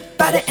naked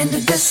by the end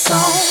of this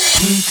song.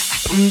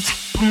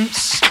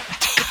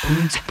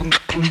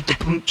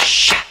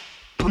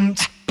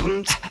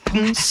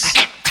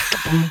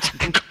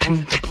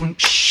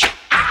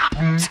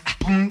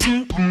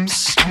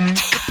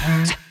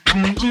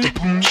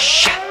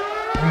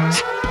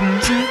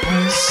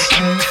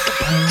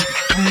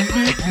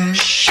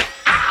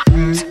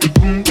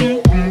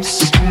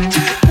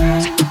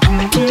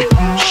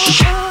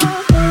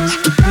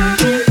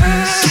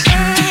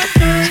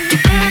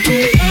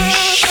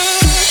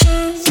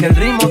 Si el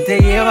ritmo te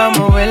lleva a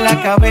mover la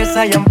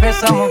cabeza, ya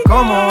empezamos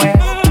como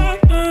es.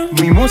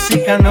 Mi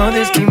música no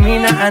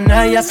discrimina a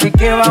nadie, así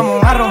que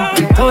vamos a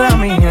romper. Toda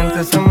mi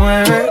gente se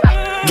mueve,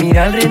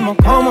 mira el ritmo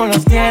como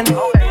los tiene.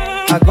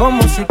 Hago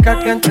música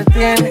que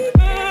entretiene.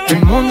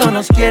 El mundo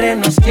nos quiere,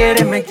 me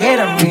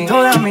quiere a mí.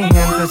 Toda mi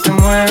gente se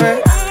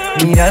mueve,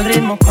 mira el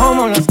ritmo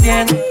como los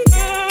tiene.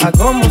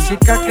 Hago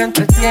música que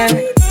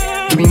entretiene.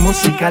 Mi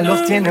música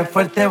los tiene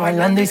fuerte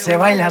bailando y se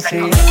baila así.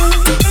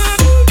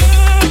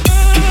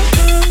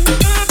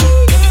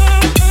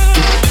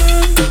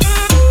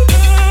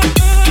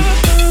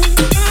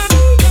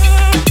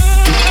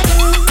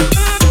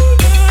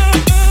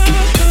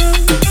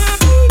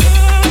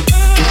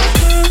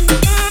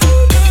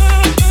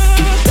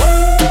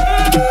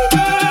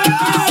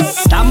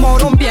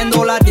 Estamos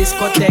rompiendo la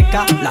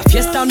discoteca, la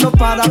fiesta no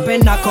para,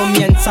 apenas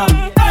comienza.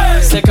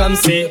 C'est comme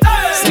si,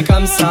 c'est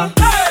comme ça,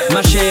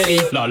 ma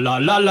chérie. La la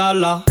la la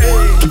la.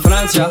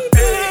 Francia,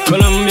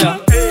 Colombia,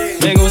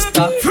 me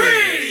gusta.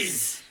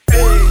 Freeze.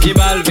 J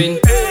Balvin,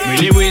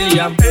 Willy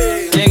William,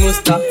 me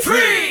gusta.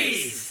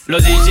 Freeze.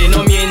 Los DJ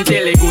no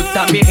mienten, le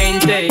gusta mi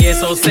gente y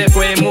eso se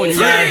fue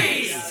mundial.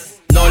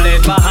 No le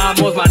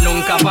bajamos, mas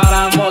nunca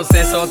paramos,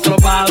 es otro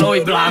palo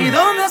y blanco. ¿Y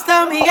dónde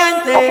está mi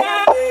gente?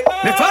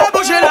 Me fue a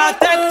bouger la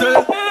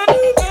tête.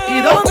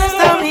 ¿Y dónde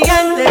está mi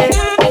gente?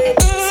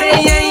 Sí,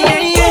 yeah, yeah.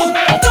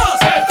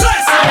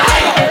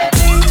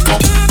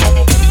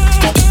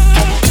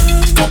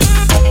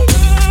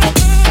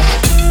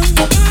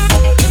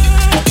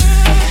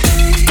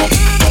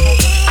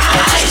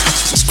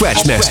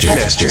 Scratch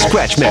Master,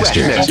 Scratch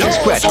Master,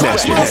 Scratch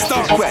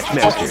Master, Scratch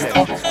Master.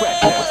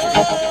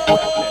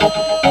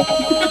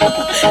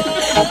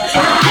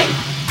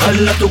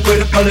 Dale a tu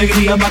cuerpo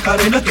alegría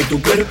Macarena, que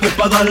tu cuerpo es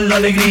para dar la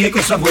alegría y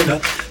cosas buenas.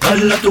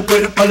 Dale a tu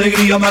cuerpo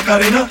alegría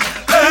Macarena,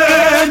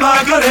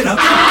 Macarena.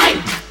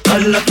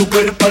 Dale a tu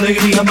cuerpo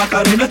alegría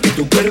Macarena, que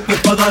tu cuerpo es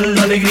para dar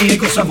la alegría y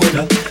cosas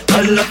buenas.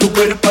 Dale a tu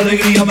cuerpo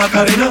alegría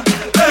Macarena,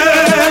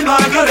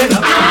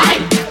 Macarena.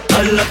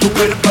 Dale a tu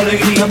cuerpo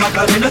alegría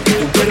Macarena, que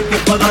tu cuerpo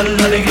es para dar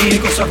la alegría y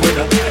cosas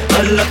buenas.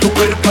 Dale a tu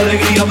cuerpo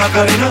alegría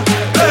Macarena,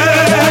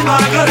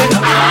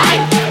 Macarena.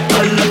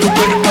 Dale a tu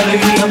cuerpo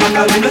alegría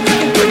Macarena, que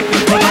tu cuerpo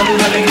es para dar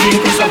la alegría y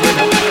cosas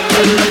buenas.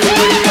 Dale a tu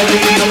cuerpo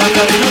alegría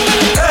Macarena.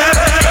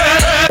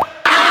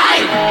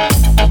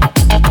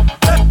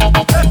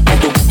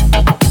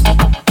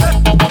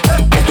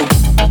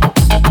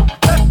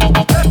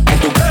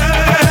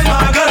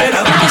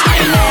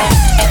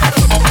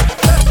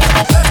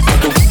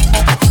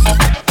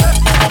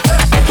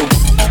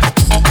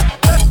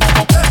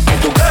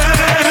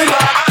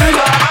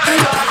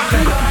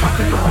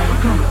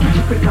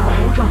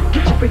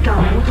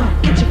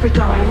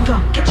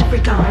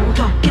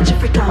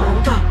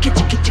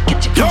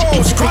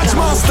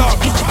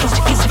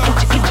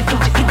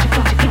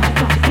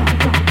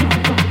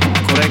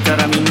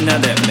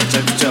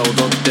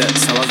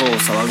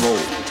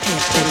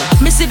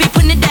 Mississippi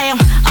putting it down,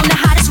 I'm the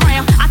hottest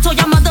round. I told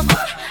y'all mother,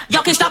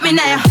 y'all can't stop me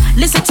now.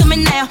 Listen to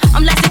me now,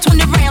 I'm lasting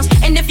 20 rounds.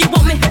 And if you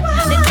want me,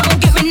 then come on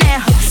get me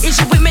now. Is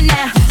you with me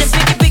now? Then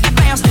biggie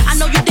bounce. I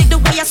know you dig the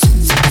way I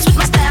switch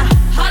my style.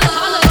 Holla,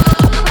 holla.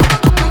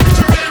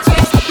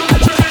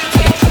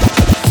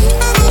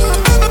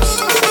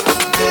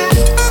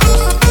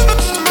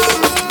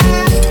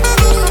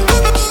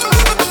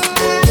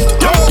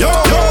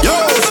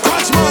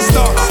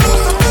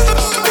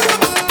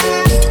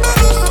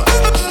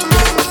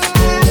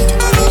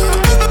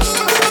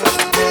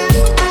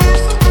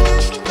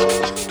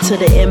 To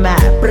the MI,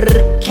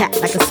 brrr, cat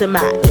like a semi.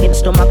 Can't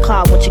stole my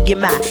car once you get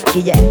mine.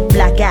 Get ya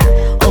black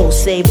eye, oh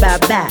say bye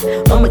bye.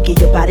 I'ma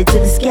get your body to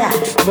the sky.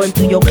 Run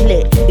through your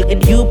clip,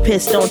 thinking you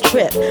pissed, don't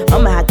trip.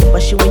 I'ma have to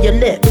bust you in your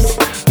lips.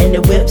 And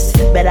the whips,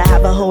 better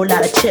have a whole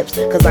lot of chips.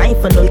 Cause I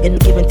ain't for no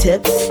giving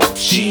tips.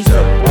 She's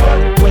a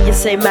boy. When you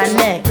say my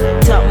name,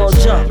 talk more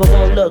jump, but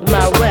won't look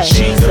my way.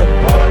 She's a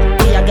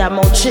boy. I got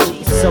more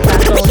cheese, so I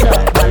roll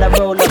up while I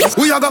roll up.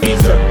 We are the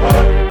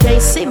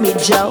can't see me,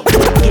 Joe.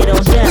 Get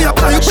on down.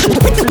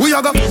 We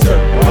are the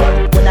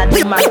when I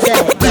do my thing.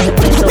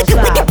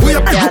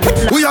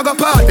 We are the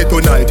party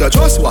tonight. You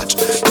just watch.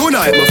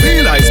 Tonight, me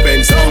feel I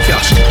spend some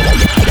cash.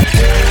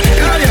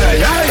 Yeah, yeah,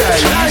 yeah, yeah,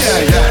 yeah,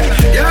 yeah, yeah,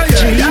 yeah,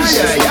 yeah, yeah,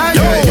 yeah,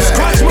 yeah, yeah.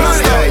 Scratch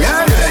master.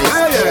 Yeah, yeah,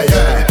 yeah, yeah,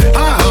 yeah.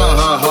 Ha ha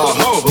ha ha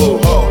ho ho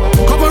ho.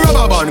 Couple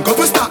rubber band,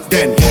 couple stop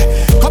then.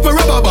 Couple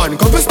rubber band,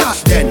 couple stop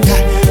then.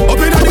 Up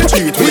in the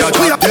street, we are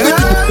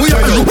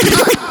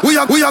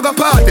we are the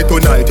party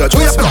tonight. You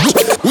just watch.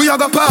 We are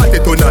the party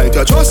tonight.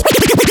 You just.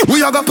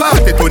 We are the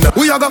party tonight.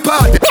 We are the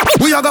party.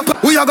 We are the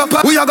party.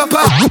 We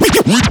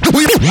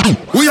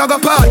are the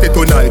party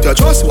tonight. You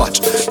just watch.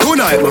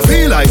 Tonight, me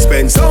feel I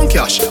spend some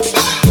cash.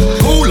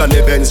 Cool and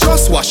events,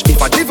 just watch.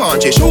 If a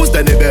Givenchy shoes,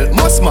 then the belt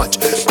must match.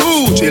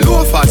 Gucci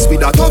loafers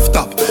with a tough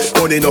top.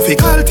 Money no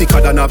fickle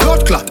thicker than a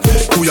blood clot.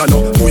 Who you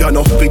know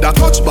with a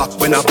touch back.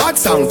 When a bad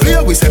sound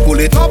clear, we say pull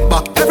it up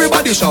back.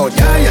 Everybody shout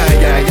yeah yeah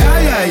yeah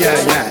yeah yeah yeah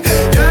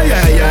yeah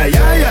yeah yeah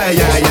yeah yeah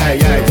yeah yeah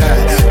yeah yeah.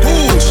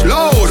 Push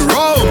loud,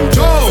 rum,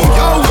 jump,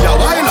 yo, ya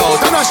wild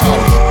out and a shout.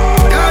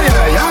 Yeah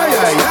yeah yeah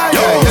yeah yeah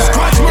yeah yeah.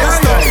 Scratch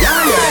master.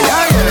 Yeah yeah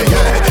yeah yeah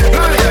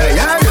yeah yeah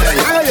yeah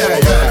yeah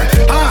yeah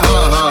yeah. Ha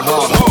ha ha ha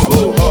ho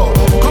ho ho.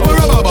 Couple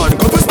rubber band,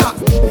 couple stop.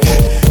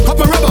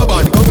 Couple rubber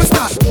band, couple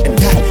stop.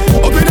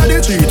 Up inna the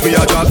street we a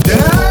drop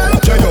dead.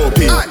 J.O.P.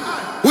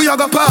 We a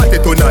go party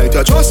tonight.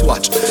 You just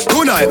watch.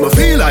 Tonight me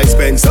feel I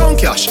spend some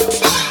cash.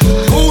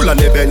 Cool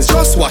and events,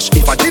 just watch.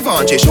 If a Givenchy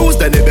Givenchy shoes,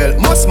 then the belt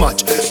must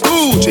match.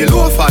 Gucci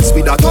loafers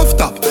with a tough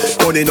top.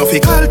 Money no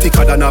fickle,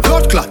 thicker than a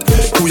blood clot.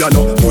 Who you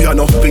know,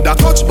 with a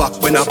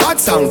touchback. When a bad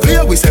sound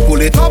clear, we say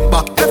pull it up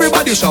back.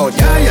 Everybody shout,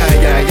 yeah, yeah,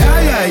 yeah,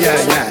 yeah, yeah, yeah,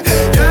 yeah.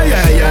 Yeah,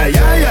 yeah, yeah,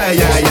 yeah, yeah,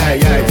 yeah, yeah,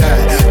 yeah,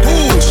 yeah.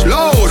 Push,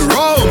 load,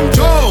 rum,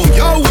 jump,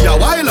 yo, ya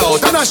wild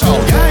out and a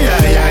shout. Yeah,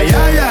 yeah, yeah,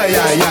 yeah, yeah,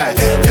 yeah, yeah.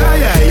 Yeah,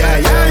 yeah, yeah,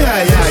 yeah,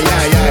 yeah, yeah,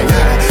 yeah, yeah,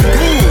 yeah.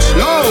 Push,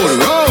 load,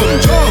 rum,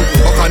 jump.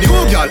 Fuck a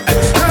new girl,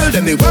 tell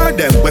them the word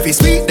them, where fi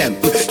speak them.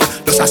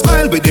 Just a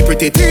smile with the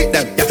pretty teeth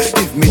them. Yeah,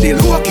 give me the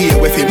low key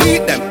where fi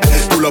meet them.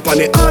 Pull up on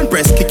the hand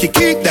press, kick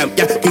them.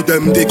 Yeah, give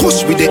them the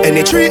kush with the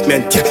any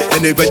treatment. Yeah,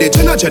 anyway the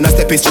Jenna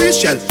step is street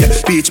shell. Yeah,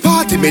 beach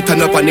party me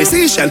turn up on the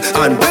seashell.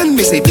 And when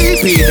me see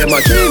DP, them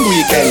a dream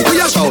weekend. We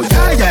a shout,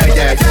 yeah, yeah,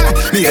 yeah,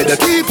 yeah. Me at the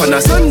keep on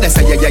a Sunday,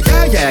 say yeah, yeah,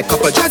 yeah, yeah.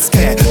 Couple jet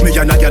scare, me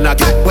and a girl a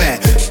get where.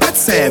 Let's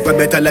say, when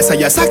me tell us say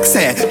you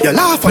sexy, you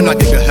laugh and a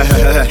dig.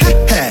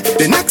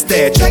 The next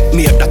day, check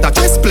me if that a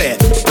chess play.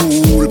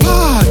 Pool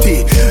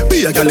party,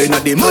 be a girl in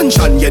the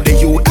mansion, yeah, the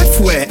UF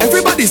way.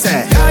 Everybody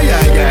say, yeah,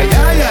 yeah, yeah,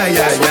 yeah,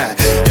 yeah, yeah.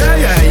 Yeah,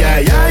 yeah, yeah,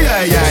 yeah,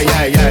 yeah, yeah,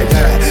 yeah, yeah,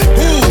 yeah.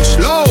 Push,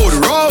 load,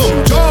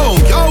 rum,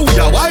 jump, yo,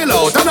 ya wild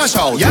out and a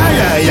shout. Yeah,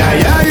 yeah, yeah,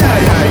 yeah, yeah,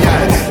 yeah,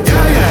 yeah.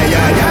 Yeah, yeah,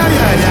 yeah, yeah,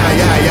 yeah, yeah,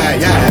 yeah,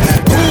 yeah, yeah.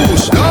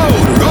 Push,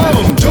 load,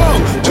 rum, jump.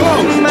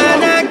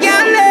 Man, I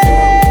can't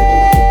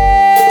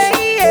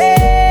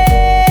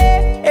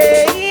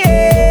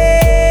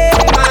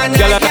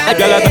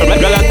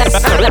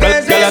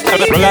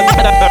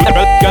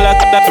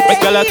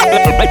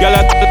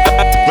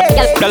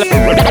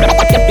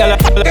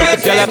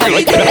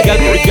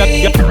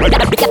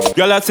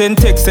Y'all send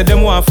text to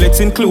them one flex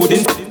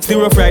including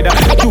Zero Friday,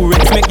 2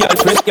 Rex make y'all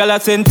press. Y'all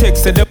send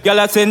text to them.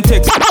 Y'all send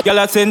text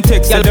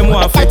to them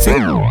one flex.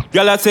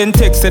 Y'all send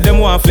text to them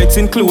one flex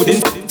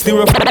including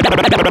Zero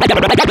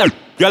Friday.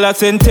 Y'all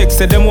send text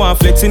to them one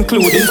flex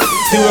including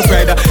Zero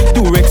Friday,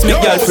 2 Rex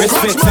make y'all press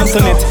flex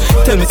Antoinette.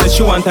 Tell me say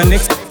she want her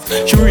next.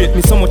 She rate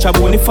me so much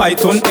about the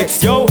fight on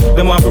X. Yo,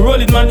 them want to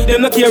roll it, man,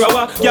 them not care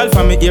about. Y'all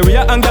from me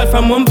area and y'all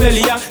from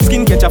Montpellier.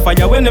 Skin catch a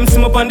fire when them see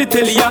me up on the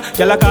telly.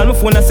 Y'all call my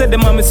phone and said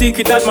them want me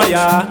secret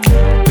admire.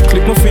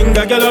 Click my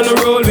finger, girl on the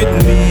roll with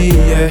me,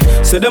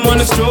 yeah. Say them on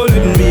the stroll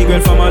with me,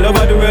 girl from all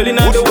over the world in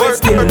the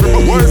West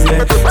Indies,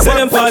 yeah. Say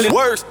them falling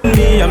with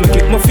me, I'ma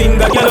click my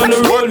finger, girl on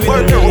the roll with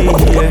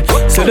me, yeah.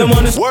 Say them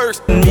on the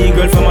worst me,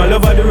 girl from all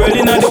over the world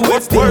in the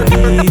West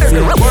Indies,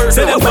 yeah.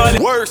 Say them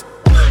falling worst.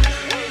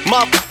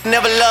 Mom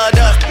never loved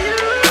us,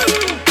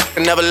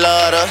 never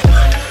loved us.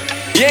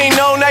 You ain't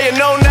know now, you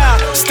know now.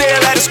 Stare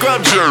like a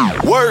scrub gym.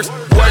 Worst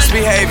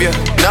behavior.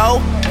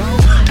 No.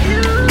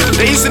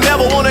 They used to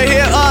never wanna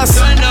hear us.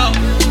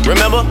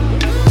 Remember?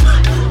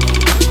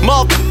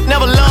 Mom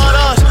never loved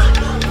us.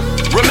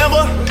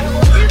 Remember?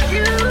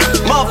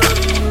 Mom.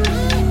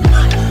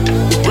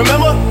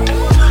 Remember?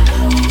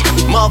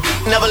 Mom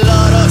never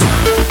loved us.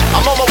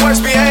 I'm on my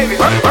worst behavior.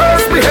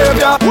 Worst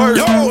behavior. Worst.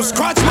 Yo,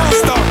 scratch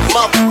master.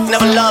 Mom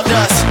never loved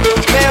us.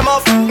 Man,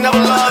 Mom never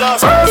loved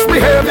us. Worst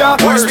behavior.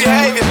 Worst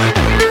behavior.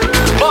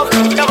 Mom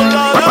never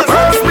loved us.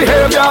 Worst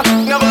behavior.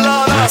 Never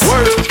loved us.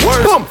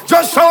 Worst. Boom.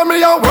 Just show me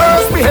your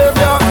worst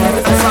behavior.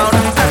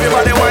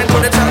 Everybody went to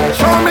the top.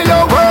 Show me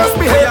your worst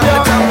behavior. We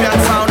are the champion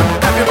sound.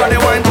 Everybody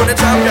went to the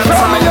champion sound.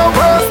 Show me your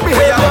worst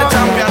behavior. We are the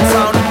champion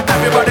sound.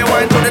 Everybody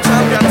went to the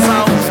champion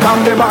sound. Stop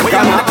the back. We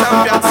are the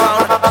champion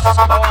sound.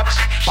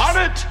 Run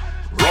it.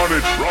 Run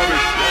it. Run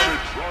it. Run it.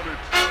 Run it.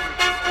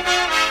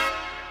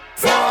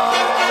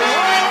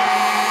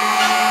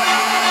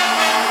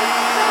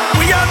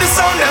 We are the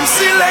sound them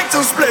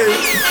selectors play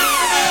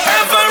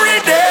every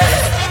day,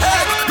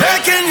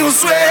 making you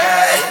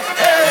sweat.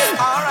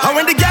 And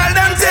when the girl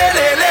them tell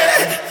it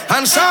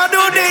and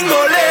shadow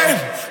dingole,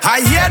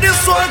 I hear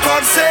this one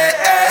called say,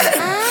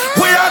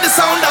 we are the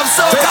sound of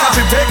soca. Take a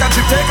trip, take a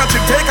trip, take a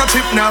trip, take a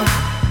trip now.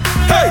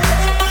 Hey,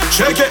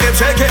 shake it,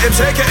 shake it,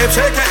 shake it, shake it,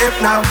 shake it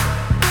now.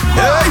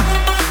 Hey,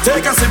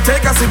 take a sip,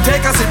 take a sip,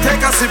 take a sip,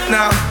 take a sip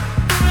now.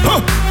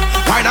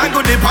 Wine and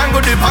go dip, and go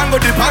dip, and go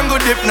dip, and go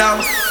dip now.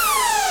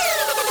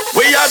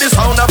 We are the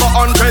sound of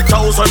 100,000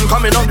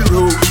 coming on the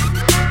road.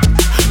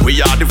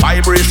 We are the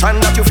vibration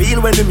that you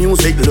feel when the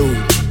music low.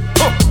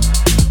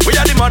 We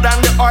are the mud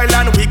and the oil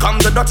and we come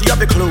the dirty of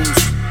the clothes.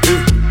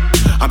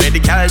 I made the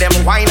girl them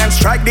wine and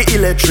strike the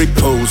electric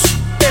pose.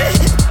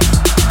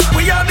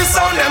 We are the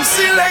sound them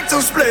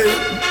selectors play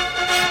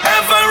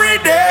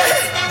every day,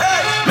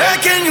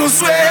 making you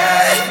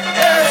sweat.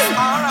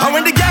 And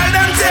when the girl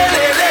them tell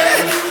it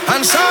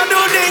and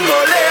shadow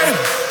dingole,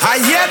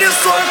 I hear this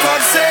one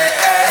called say,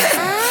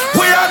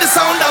 we are the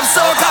sound of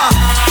soca.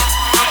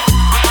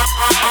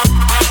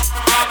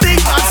 Big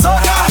bad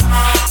soca.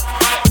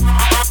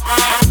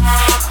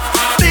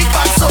 Big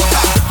bad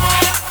soca.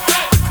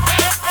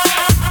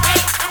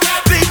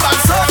 Big bad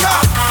soca.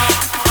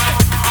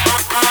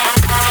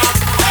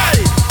 Hey,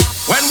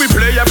 when we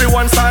play,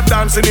 everyone start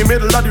dancing in the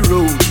middle of the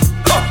road.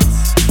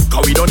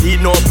 Cause we don't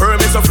need no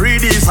permits to free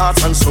these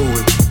hearts and soul.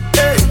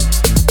 Hey,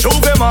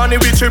 Juve money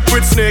we trip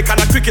with snake and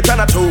a cricket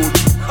and a toad.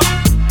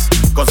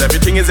 Cause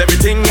everything is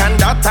everything and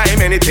that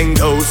time anything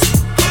goes.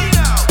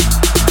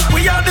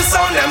 We are the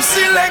sound them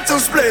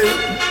selectors play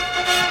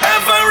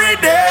every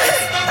day,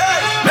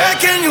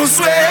 making you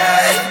sway.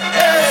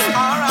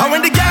 And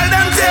when the girl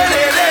them tell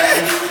it,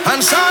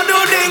 and Shandu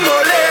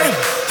Dingole,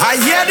 I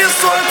hear the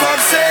soul God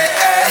say,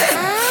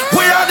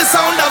 we are the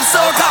sound of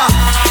soca.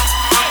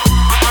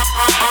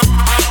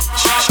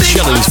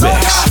 Shellings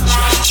Mix.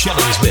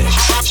 Shellings Mix.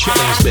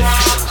 Shellings Mix.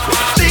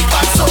 Big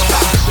bad soca.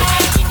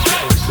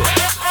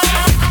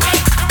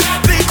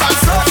 Big bad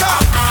soca.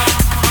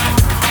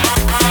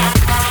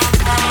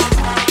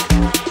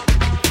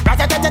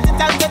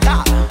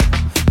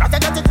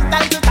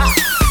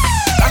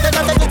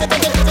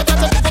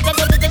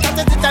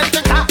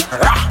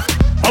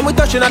 When we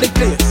touching at the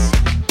place,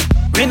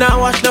 we now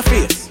wash the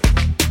face.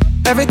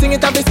 Everything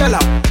it have be sell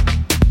out.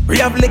 We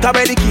have liquor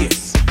by the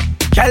case.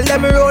 Tell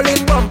them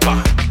rolling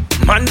bumper,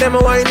 man them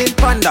whining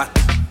panda.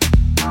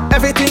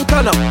 Everything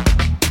turn up,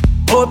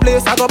 whole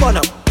place I go burn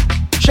up.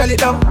 Shell it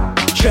down,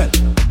 shell.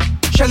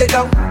 Shell it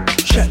down,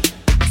 shell.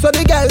 So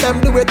the girl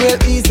them do it real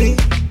easy,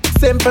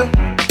 simple,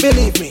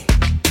 believe me.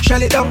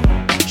 Shell it down,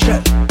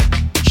 shell.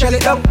 Shell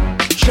it down,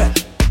 shell.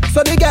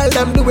 So the girl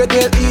them do it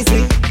real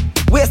easy.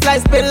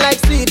 Waistline spin like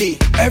CD,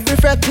 every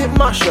fret it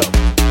mash up.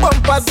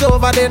 Bumpers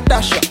over the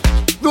dash up.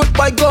 Good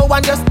boy go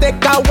and just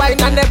take a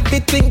wine and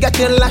everything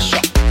getting lash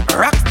up.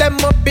 Rocks them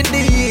up in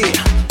the air,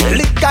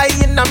 liquor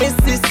in my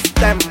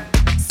system.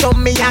 So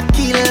me a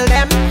kill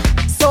them,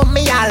 so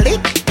me a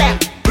lick them.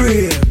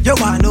 Brave, you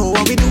wanna know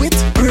how we do it?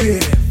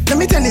 Brave, let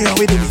me tell you how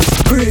we do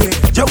it. Brave,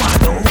 you wanna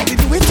know how we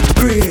do it?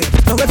 Brave,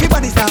 now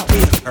everybody start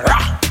with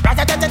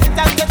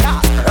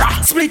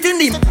splitting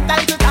the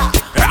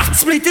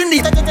splitting the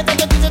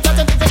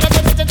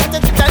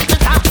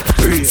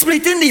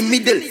splitting the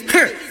middle.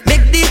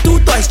 Make the two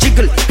toys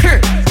jiggle.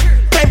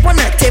 Climb on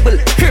a table.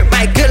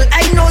 My girl,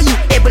 I know you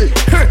able.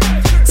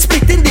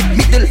 Splitting the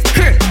middle.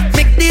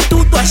 Make the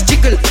two toys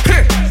jiggle.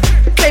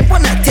 Climb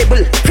on a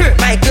table.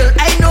 My girl,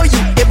 I know you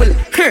able.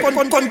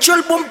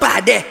 Control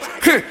bombade.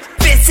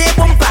 Face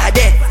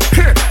bombade.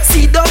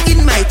 Sit down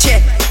in my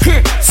chair.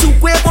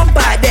 Sukwe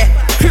bombade.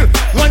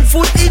 One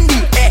foot in the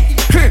air.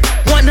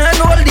 One hand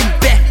holding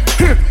back.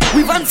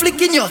 With one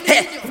flick in your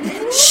head.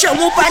 Show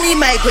up on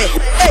my way.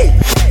 Hey,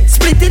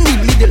 split in the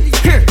middle.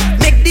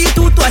 Make the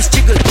two toys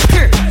jiggle.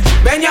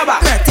 Bend your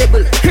back.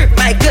 Table.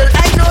 My girl,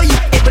 I know you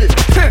able.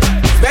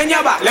 Bend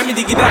your back. Let me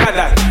dig it down at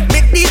that.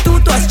 Make the two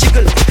toys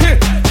jiggle.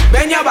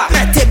 Bend your back.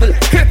 Table.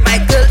 My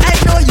girl, I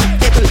know you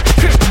able.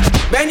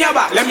 Bend your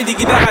back. Let me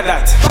dig it down at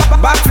that.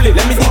 Back flip.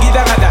 Let me dig it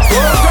down at that.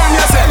 Turn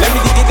yourself. Let me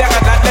dig it down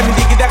at that. Let me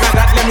dig it down at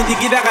that. Let me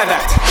dig it down at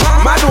that.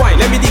 Mad wine.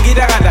 Let me dig it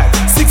down at that.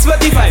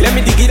 645. Let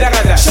me dig it down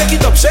at that. Shake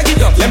it up. Shake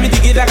it up. Let me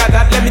dig it down at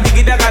that. Let me dig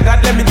it down at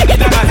that. Let me dig it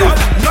down at that.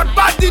 Not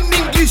bad in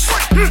English,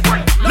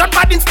 not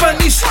bad in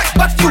Spanish,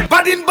 but you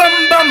bad in bum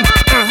bum.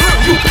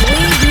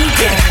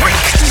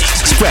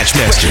 Scratch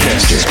Master.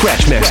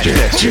 Scratch Master.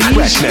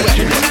 Scratch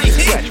Master.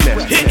 Scratch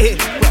Master. Hey,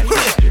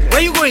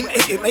 where you going?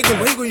 Hey, Michael,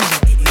 where you going?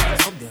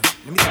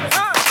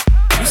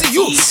 You see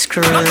you.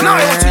 Now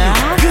I want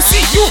you. You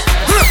see you.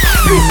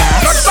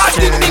 Not bad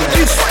in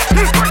English,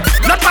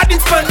 not bad in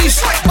Spanish,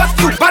 but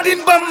you bad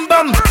in bum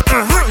bum.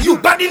 You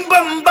bad in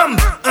bum bum.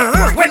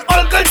 When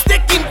all girls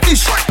taking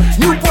fish,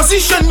 new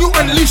position you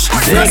unleash.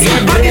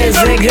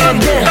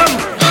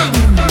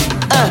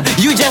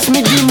 You just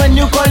meet the man,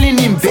 you calling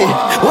him babe.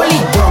 Holy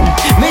dumb,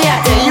 may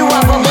I tell you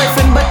have a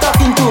boyfriend but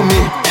talking to me.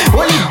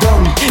 Holy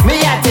dumb,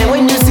 may I tell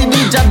when you see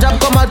the jab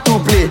come out to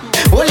play.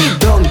 Holy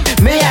dumb,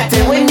 may I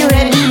tell when you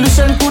head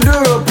illusion to the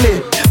role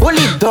play.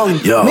 Holy dumb,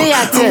 may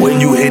I tell when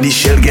you hear the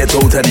shell get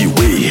out of the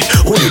way.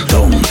 Hold it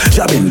down,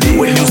 jabbing day.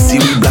 When you see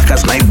me black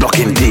as night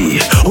blocking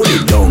day. Hold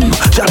it down,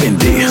 jabbing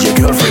day. Your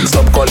girlfriend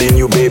stop calling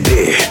you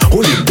baby.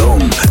 Hold it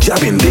down,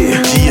 jabbing day.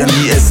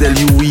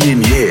 GNDSLU we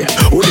in here.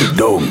 Hold it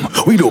down,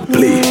 we don't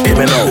play.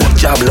 Even now,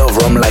 jab love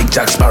rum like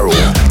Jack Sparrow.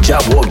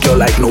 Jab walk you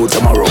like no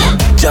tomorrow.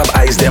 Jab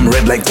eyes them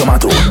red like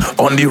tomato.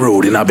 On the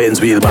road in a Benz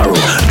wheelbarrow.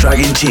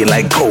 Dragging chain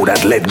like cow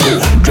that let go.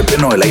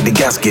 Dripping oil like the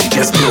gasket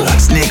just blow.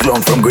 Snake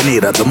long from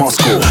Grenada to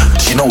Moscow.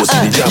 She knows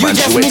the jab and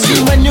she wets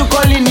you. When you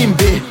calling him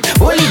babe.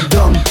 Holy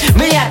dumb,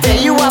 may I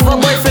tell you have a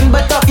boyfriend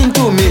but talking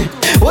to me.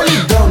 Holy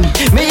dumb,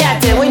 may I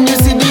tell when you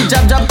see the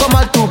jab come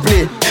out to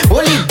play.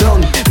 Holy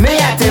dumb, may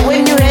I tell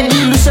when you head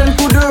illusion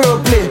to the role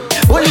play.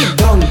 Holy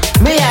dumb,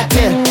 may I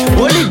tell.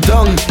 Holy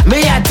dumb,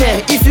 may I tell.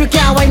 If you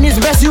can't wine his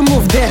best, you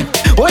move there.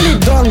 Holy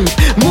dumb,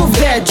 move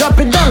there, drop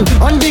it down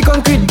on the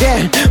concrete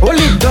there.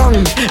 Holy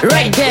dumb,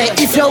 right there.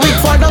 If you're weak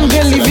for down,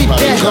 then leave it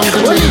there.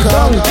 Holy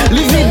dumb,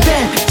 leave it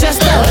there.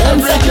 Just tell them.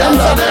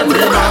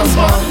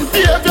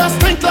 Behavior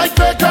stink like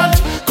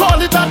vagrant. Call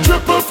it a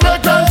triple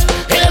flagrant.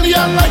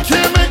 Alien like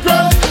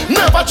immigrant.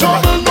 Never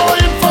trouble, no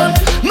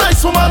infant.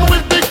 Nice woman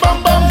with big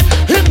bam bam.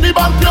 In the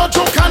band, pure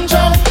joke and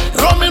jam.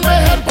 Rum in my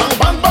head, bang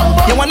bang bang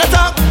bang. You wanna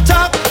talk,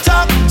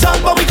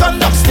 but we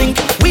conduct stink.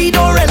 We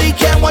don't really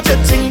care what you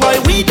think, boy.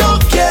 We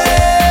don't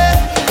care.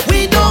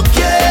 We don't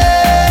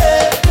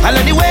care. And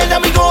anyway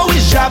that we go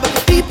is job.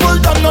 People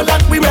don't know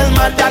that we real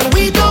mad and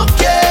we don't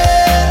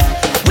care.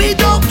 We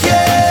don't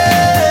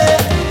care.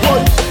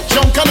 Boy,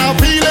 junk and I'm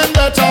feeling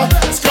better.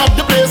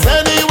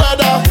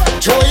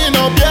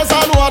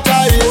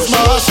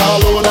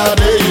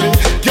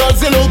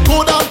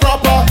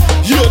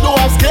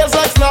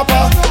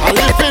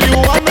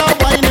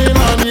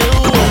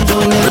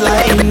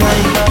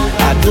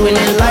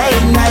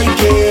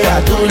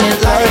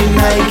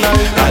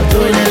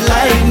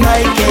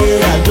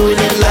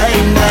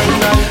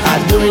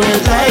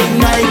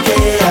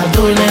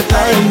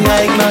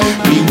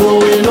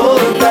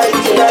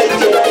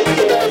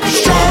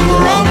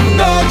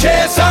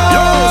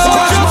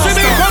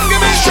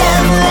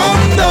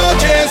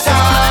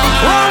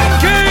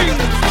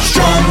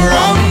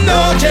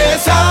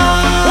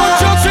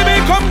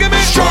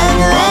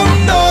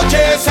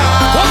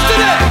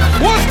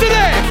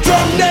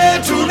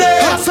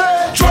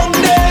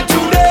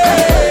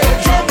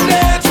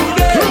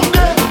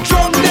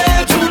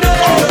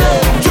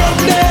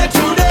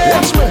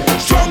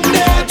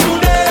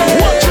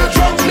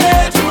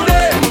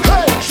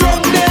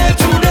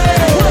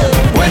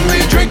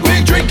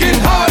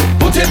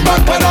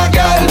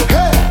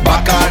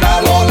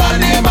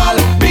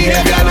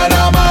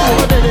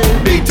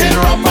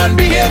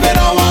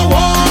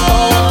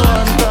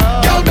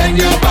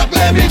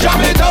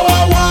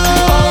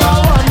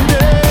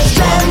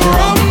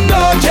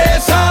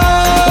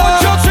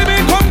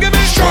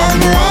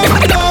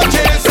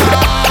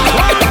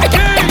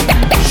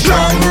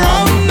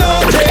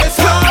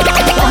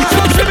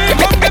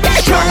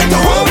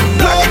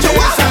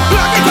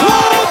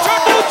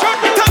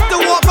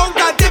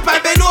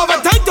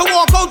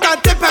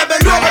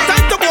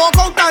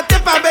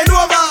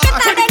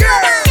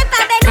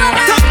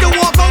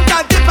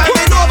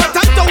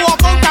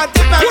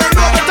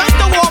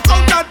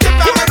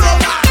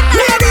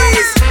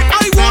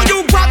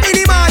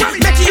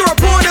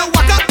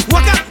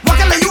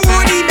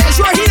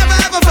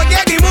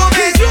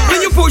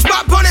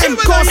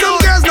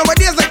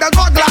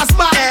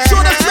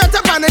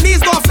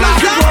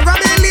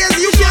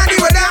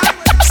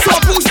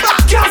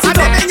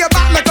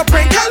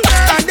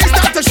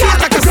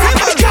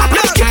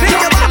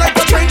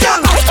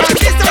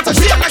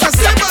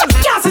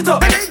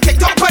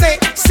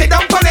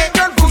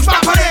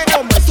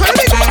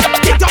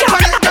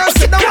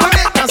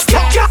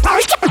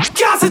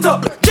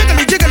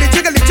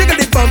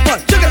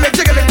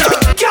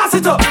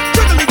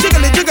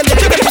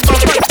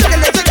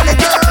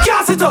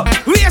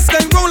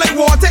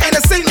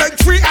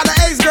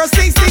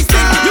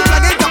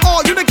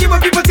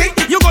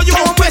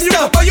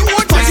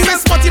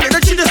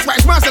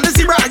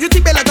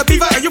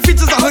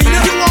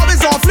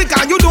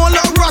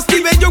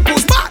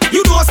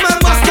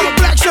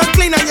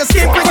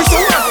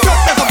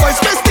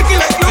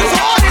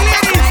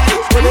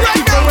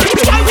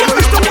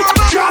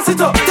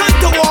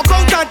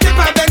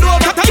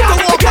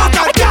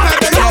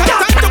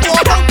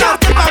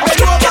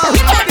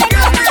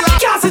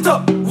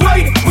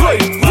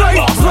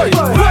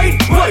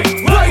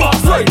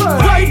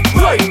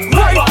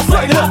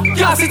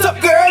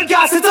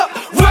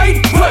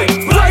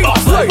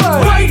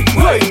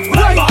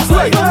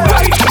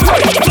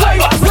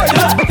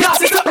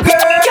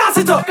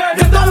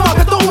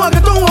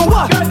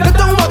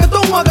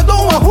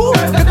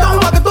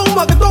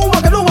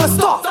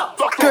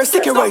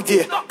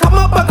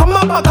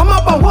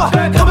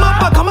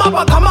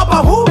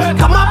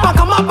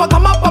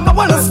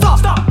 wanna stop.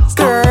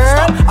 Girl,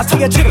 I tell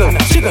you jiggle,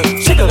 jiggle,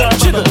 jiggle,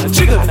 jiggle,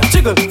 jiggle,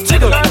 jiggle,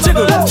 jiggle,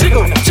 jiggle,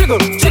 jiggle, jiggle,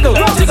 jiggle,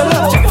 jiggle.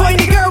 For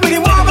any girl with a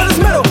marvelous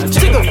metal,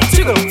 jiggle,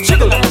 jiggle,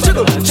 jiggle,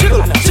 jiggle,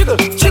 jiggle, jiggle,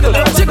 jiggle,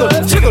 jiggle,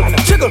 jiggle,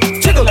 jiggle,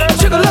 jiggle,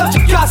 jiggle.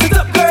 Gas it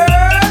up, girl.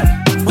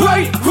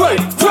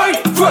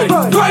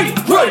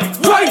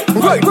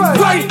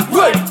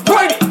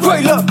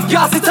 Right, look,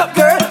 gas it up,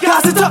 girl,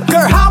 gas it up,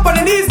 girl. Hop on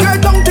the knees, girl,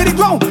 down to the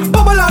ground.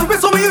 Bubble and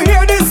whistle when you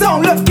hear this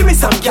sound. Look, give me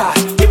some gas,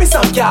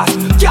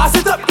 gas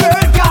it up,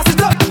 girl, gas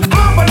it up.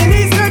 Hop on the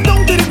knees, girl,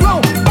 down to the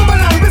ground. Bubble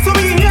and whistle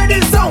when you hear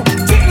this sound.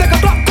 Tick like a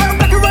clock, girl,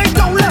 break it right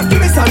down. Look,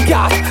 give me some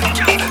gas.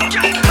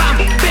 Bam,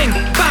 bing,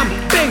 bam,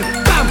 bing,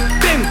 bam,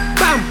 bing,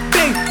 bam,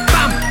 bing,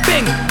 bam,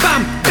 bing,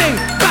 bam, bing,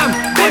 bam,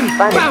 bing,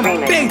 bam,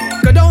 bing.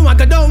 Kadoma,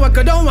 bim.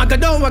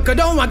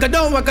 Kadoma,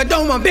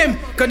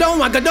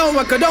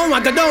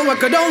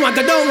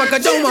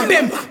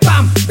 bim.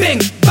 Bam, bing,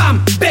 bam,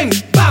 bing,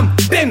 bam,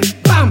 bing,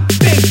 bam,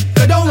 bing.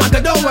 Kadoma,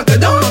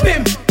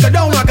 bim.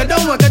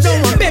 Kadoma, bim.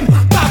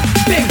 Bam,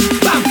 bing,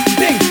 bam,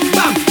 bing,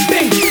 bam,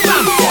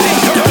 bing, bam,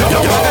 bing.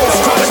 Kadoma.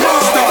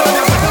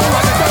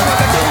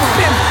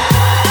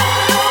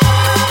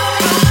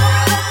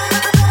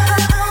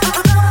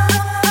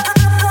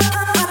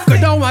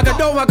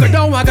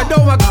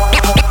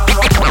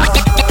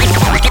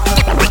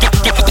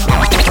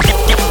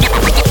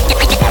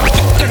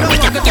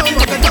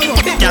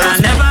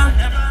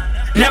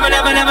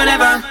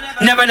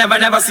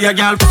 Never see a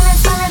girl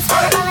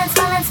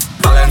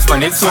balance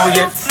when it's so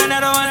yet.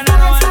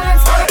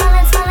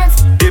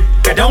 Dip,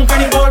 get down on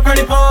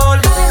the pole.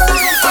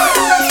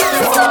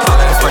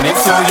 Balance when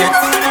it's so yet.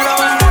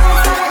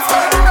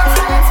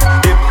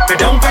 Dip, get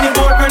down on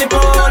the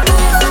pole.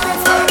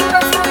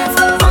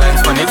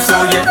 Balance when it's so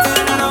yet.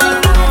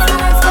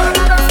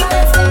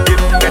 Dip,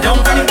 get down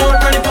on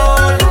the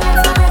pole.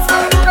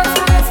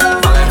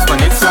 Balance when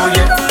it's so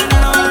yet.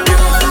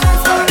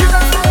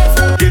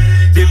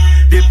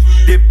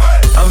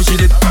 How she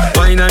did,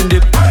 wine and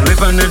dip,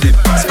 rip and dip.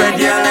 Spread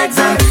your legs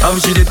and how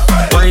she did,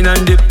 wine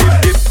and dip,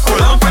 dip.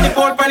 Pull on the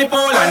pole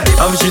and dip.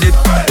 How she did,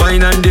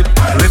 wine and dip,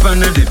 rip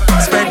and dip.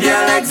 Spread your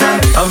legs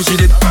and how she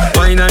did,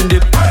 wine and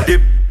dip,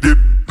 dip.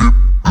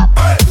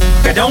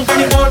 Get down on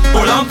the pole,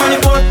 pull on the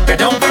pole. Get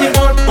down on the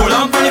pole, pull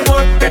on the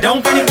pole. Get down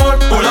on the pole,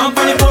 pull on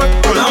the pole.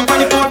 Pull on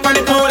the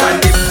pole and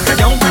dip. Get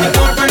down on the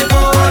pole, pull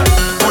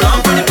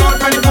on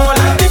the pole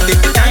and dip. Dip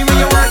the time when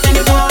you work in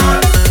the pole.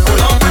 Pull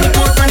on the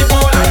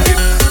pole and dip.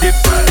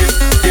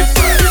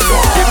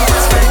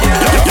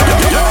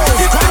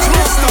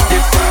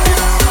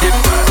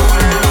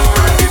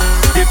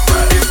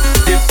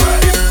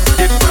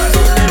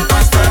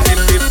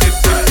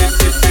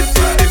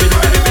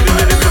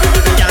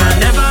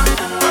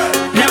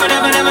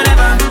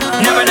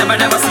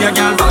 Never see a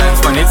girl balance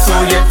when it's so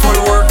yet. Full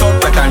workout,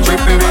 but I'm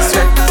dripping with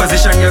sweat.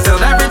 Position yourself,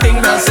 everything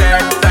well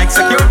said. Like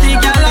security,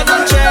 girl, I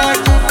don't check.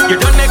 You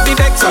don't make me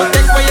vex, so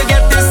take where you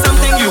get this.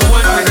 Something you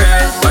won't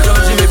regret. Watch how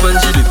she whip and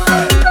she dip,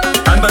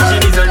 and back she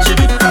knees and she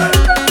dip.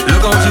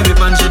 Look how she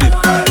whip and she dip.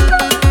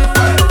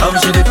 How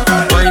she dip,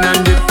 wine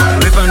and dip,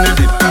 whip and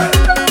dip,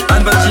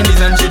 and back she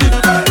knees and she dip.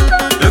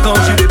 Look how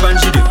she whip and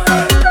she dip.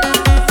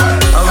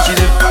 How she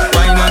dip,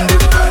 wine and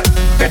dip.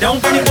 Get down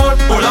on the pole,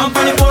 pull on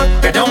the pole.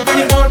 Get down on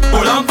the pole,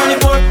 pull on the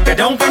pole. Get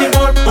down on the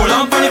pole, pull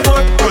on the pole.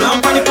 Pull on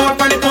the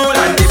pole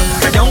and dip.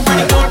 Get down on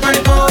the pole,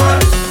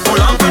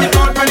 pull on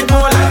the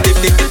pole and dip.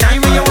 Dip the time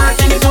when you work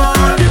in the pole.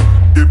 Dip.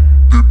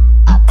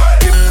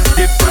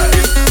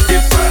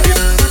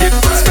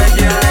 Spread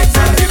your legs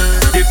and dip.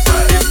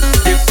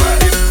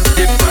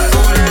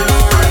 Pull it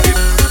lower.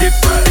 Dip.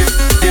 Pull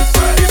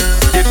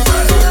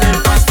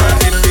it faster.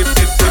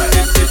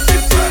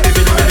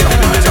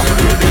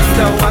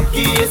 The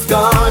wacky is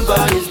gone,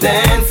 but his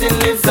dancing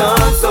lives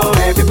on. So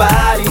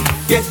everybody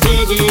get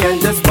jiggy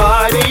and just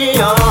party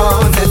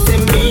on.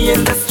 Setting me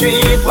in the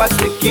street, watch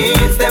the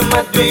kids, them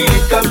a tweet.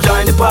 Come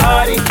join the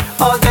party,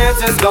 all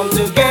dancers come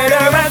together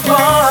as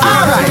one.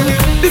 Alright,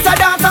 this a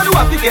dance on the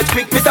wacky get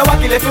quick. Mr.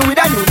 Wacky left me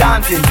with a new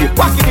dancing dip.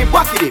 Wacky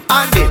dip,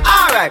 and dip.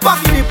 Alright,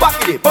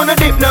 wacky dip, on the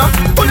dip now.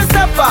 On the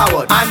step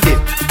forward, and dip.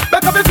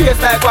 Back up your face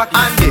like wacky,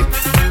 and dip.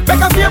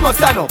 Back up famous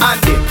stand up,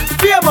 and dip.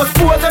 Famous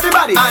pose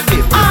everybody, and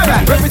dip.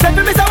 Alright, represent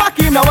me Mr.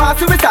 Wacky, now I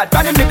see we start.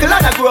 From him nickel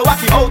and I grow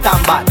wacky out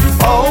and bad.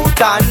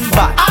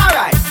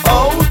 Alright,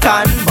 out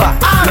and bad.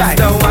 Alright,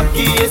 Mr.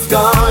 Wacky is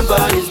gone,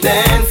 but his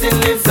dancing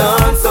lives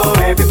on. So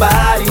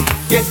everybody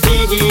get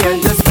jiggy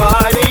and just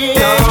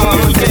party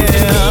on. Get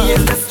me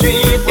in the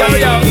street, while the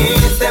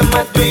kids them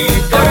a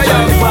tweet. Come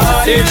join the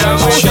party.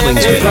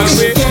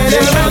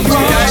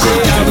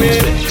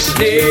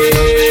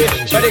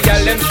 But the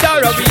girl them star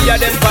up here,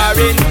 them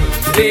foreign.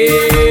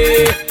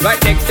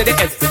 Right next to the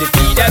S to the T,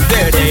 that's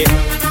where they.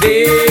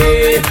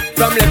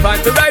 From left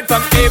hand to right,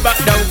 from A back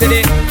down to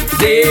the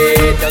Z.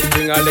 Just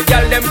bring all the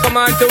girl them come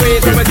on to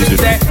it.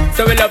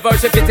 So we love how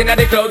she fit in at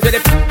the clothes with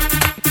the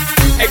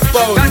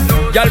exposed.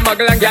 Y'all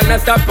muggle and y'all not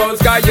stop pose.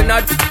 Cause you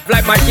not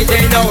like my kid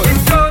ain't knows.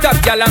 Top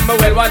y'all and my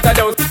well want a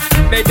dose.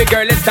 Baby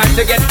girl, it's time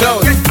to get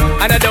close.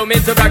 And I don't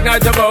mean to brag nor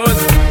to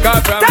boast.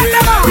 Cause from tell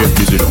them all.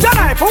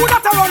 Tonight, who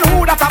that a run,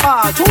 who that a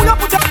ball? Who that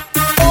put your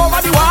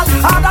over the wall?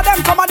 Harder them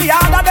come and the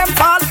harder them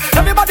fall.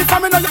 Everybody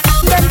from in on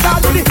them call.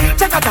 Do the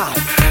chakatal,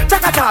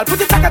 chakatal. Put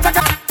the chaka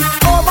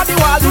over the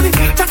wall. Do the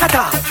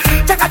chakatal,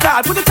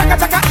 chakatal. Put the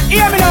chaka.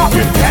 Hear me now.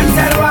 Them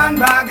sell one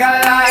bag of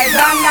lies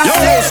and I'm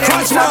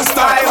saying just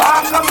I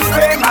walk come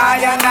spray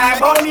my and I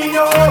bunny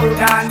no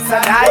dance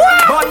and I.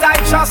 But I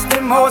trust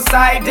the most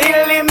I the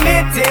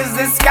limit is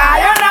the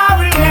sky and I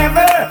will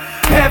never,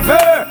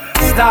 ever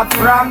stop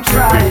from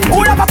trying.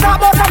 Who that a talk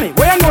about me?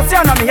 When you know say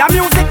on me, a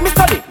music me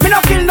study. Me no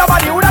kill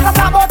nobody. Who that a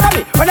talk about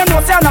me? When you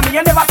know say on me,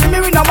 you never see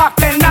me with no back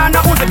pen and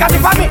no music. Cause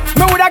if I me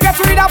woulda get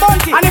rid of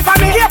bounty. And if I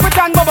me, here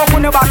pretend Bobo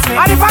couldn't box me.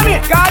 And if I me,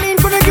 Carlene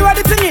couldn't give her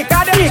the thingy.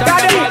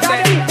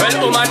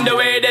 Well, on the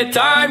way the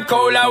time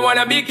cold, I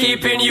wanna be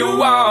keeping you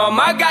warm.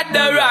 I got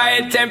the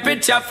right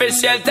temperature for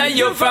shelter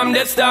you from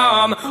the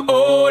storm.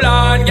 Hold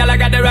on, girl, I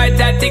got the right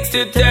tactics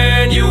to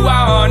turn you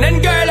on.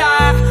 And girl,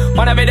 I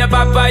wanna be the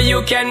papa,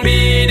 you can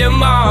be the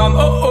mom.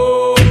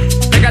 Oh.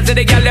 Because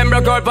the girl them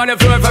broke out on the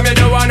floor. From you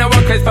don't wanna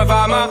work as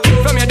performer.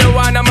 From you don't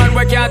wanna man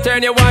where can't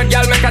turn you on.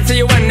 Girl, make I see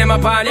you when them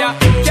upon ya.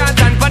 Can't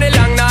stand for the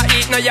long, nah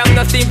eat no yam,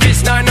 no steamed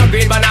fish, nah no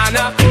green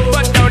banana.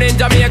 But down in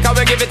Jamaica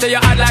we give it to you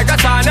hot like a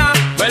sauna.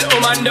 Well,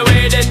 on the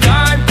way the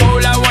time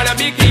cold, I wanna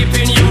be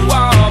keeping you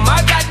warm. I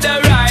got the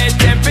right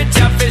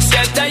temperature for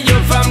shelter you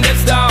from the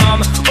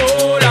storm.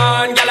 Hold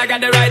on, girl, I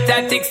got the right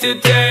tactics to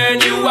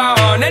turn you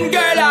on. And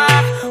girl,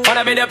 I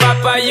wanna be the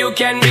papa, you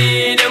can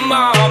be the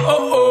mom.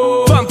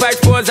 Oh. Pump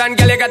expose and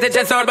girl, you got the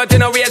chest out, but you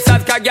know we are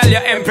sad, cause girl,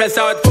 you impress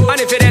out. And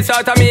if it is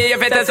out of me,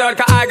 if it is out,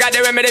 cause I got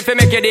the remedy for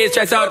make you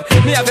de-stress out.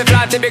 Me have a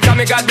flat it because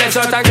me God bless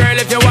out. And girl,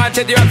 if you want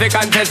it, you have to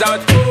confess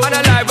out. And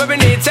a life where we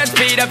need set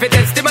speed, if it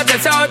is, my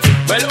test out.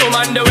 Well,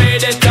 on the way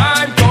the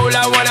time cold,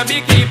 I wanna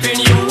be keeping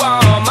you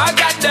warm. I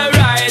got the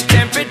right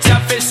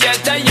temperature for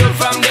shelter you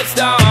from the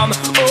storm.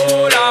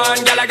 Hold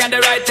on, girl, I got the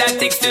right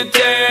tactics to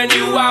turn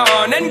you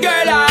on. And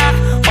girl,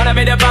 I wanna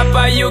be the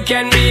papa, you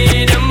can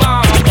be the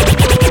mom.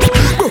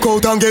 Broke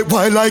out and get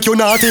wild like you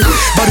naughty.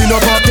 Body no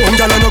pop down,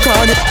 girl, no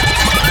carny.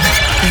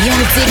 When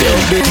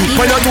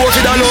you toe for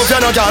the love, you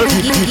no gal.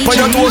 When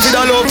you toe for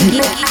the love.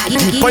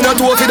 When you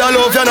toe for the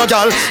love, you no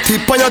gal.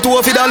 Tip when you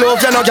toe for the love,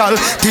 you no gal.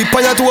 Tip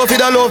when you toe for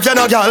the love, you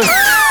no gal.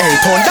 Hey,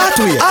 turn that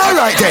way.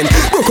 Alright then.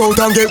 Broke out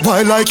and get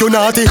wild like you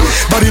naughty.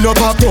 Body no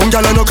pop down,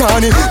 gal, no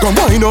carny. Come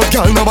wind up,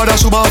 gal, nobody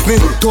should off me.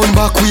 Turn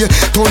back way,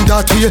 turn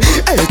that way.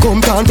 Hey,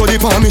 come down to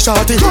the palm,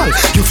 shorty. Gal,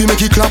 you feel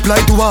make it clap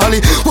like Duali.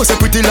 Was a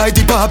pretty like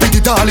the Barbie,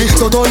 the dolly.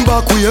 So turn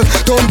back way,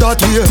 turn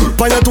that way.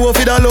 When you toe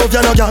for the love,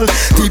 you no gal.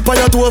 Tip when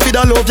you toe for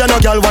the love, you no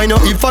gal. Why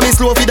not? If for me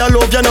slow for the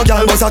love, you no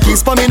gal. Was a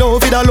kiss for me now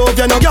for the love,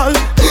 you no gal.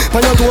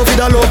 When you toe for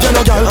the love, you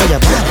no gal.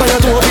 When you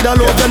toe for the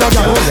love, you no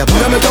gal.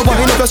 You make your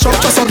wine up your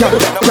structure, so gal.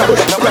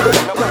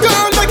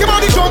 Girl, make your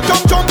body jump,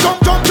 jump, jump, jump,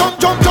 jump, jump,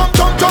 jump, jump,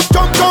 jump, jump,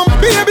 jump, jump.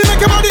 Baby,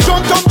 make your body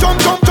jump, jump, jump,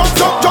 jump, jump,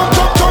 jump, jump,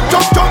 jump, jump,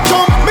 jump, jump,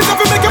 jump. Make up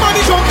make your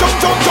body jump, jump,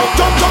 jump, jump,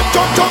 jump, jump,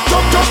 jump, jump,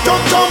 jump, jump,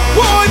 jump, jump.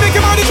 Boy, make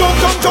your body jump,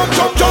 jump, jump,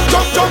 jump, jump,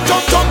 jump, jump,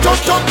 jump, jump, jump,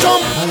 jump,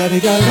 jump. All of the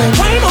girls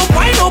wind up,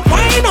 wind up,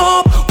 wind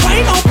up,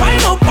 wind up,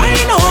 wind up,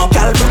 wind up.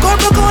 Girl,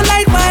 broke out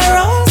like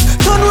virus.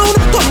 Turn round,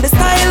 turn the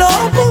style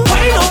up.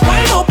 Wind up,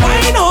 wind up,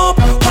 wind up,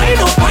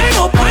 wind up, wind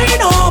up,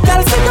 wind up.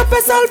 Girl, send up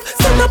yourself,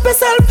 send up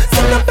yourself,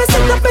 send up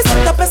yourself, send up yourself,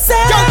 send up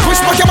yourself. Girl, push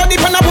back your body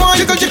pan a boy.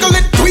 Jiggle, jiggle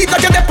it, tweet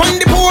like you're on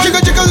the pole.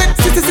 Jiggle, jiggle it,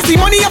 see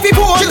money off the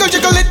pole. Jiggle,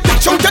 jiggle it,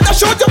 dash out,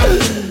 dash out.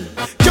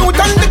 Cute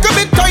and little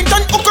bit tight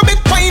and hook a bit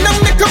fine and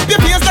make up your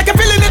face like you're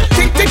feeling it.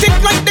 Tick, tick, tick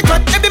like the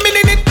clock every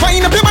minute.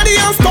 Wind up your body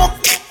and stop.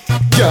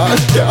 Girl,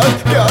 girl,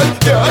 girl,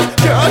 girl,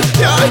 girl,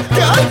 girl,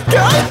 girl,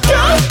 girl,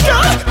 girl,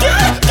 girl, girl,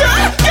 girl,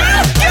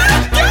 girl,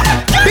 girl.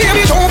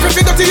 Baby, don't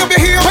figure to your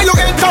hair. While you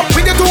head top,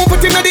 with your two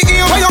foot in the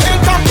ear. While you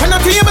head top, on a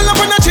table up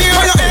on a chair.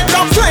 While you head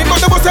top, slide on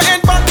the bus to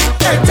head back.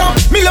 Head top,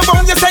 me love how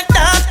you said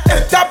that.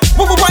 Head top,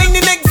 move a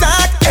winding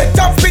exact. Head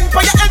top, spin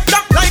for your head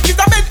top like it's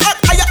a bed hot.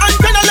 Are your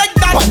antenna like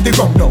that? On the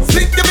ground now.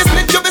 Split, you be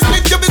split, you be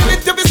split, you be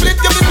split, you be split,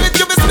 you be split,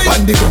 you be split.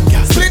 On the ground,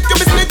 yeah. Split, you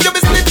be split, you be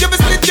split, you be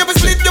split, you be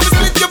split, you be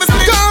split, you be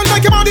split. Girl,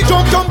 make your body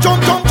jump, jump, jump,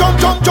 jump, jump,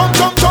 jump, jump,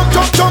 jump, jump,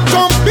 jump, jump,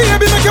 jump.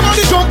 Baby, make your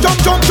body jump, jump,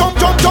 jump, jump,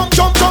 jump, jump,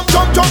 jump, jump,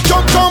 jump, jump,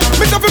 jump, jump.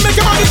 Make up and make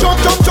your body jump,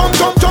 jump, jump,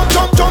 jump, jump,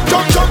 jump, jump,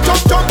 jump, jump,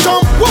 jump, jump,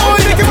 jump. Boy,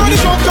 make your body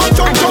jump, jump,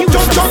 jump, jump,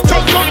 jump, jump,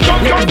 jump,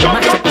 jump, jump,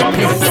 jump,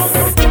 jump,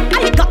 jump.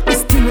 I got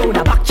this thing round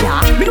the back,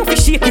 yeah. Me don't fi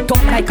shake it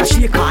up like a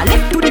shaker.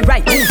 Left to the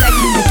right, move like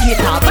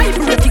indicator.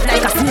 Vibrate it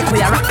like a snake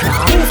with a rock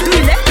now. Move to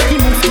the left, he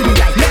moves to the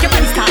right. Make your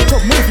body start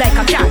up, move like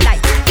a car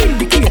light.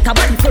 Indicator,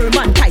 body firm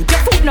and tight.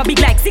 Your foot no big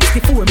like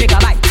 64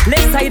 megabyte.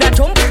 Left side a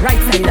jump,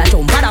 right side a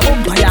jump. Bada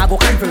bumper, ya go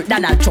convert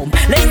Donald Trump.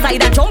 Left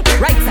side a jump,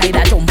 right side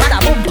a jump. Bada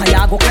bumper,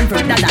 ya go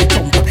convert Donald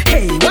Trump.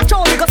 Hey, watch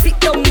how me go sit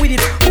down with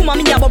it.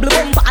 Woman me a bubble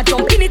bumper, a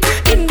jump in it.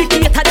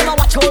 Indicator, them a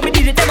watch how me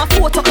did it. Them a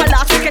photo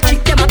color, sketch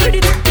it, them a grid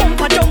it.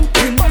 Bumper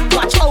jumping,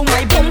 watch how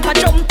my bumper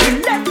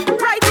jumping. Left,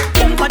 right,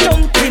 bumper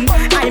jumping.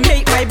 I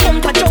make my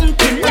bumper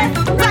jumping.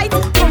 Left, right,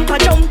 bumper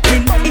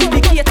jumping.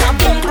 Indicator,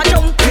 bumper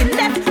jumping.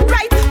 Left,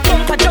 right,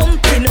 bumper jumping.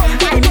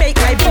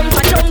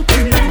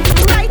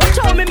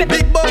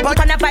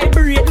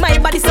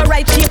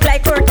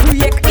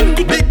 earthquake. In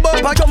the big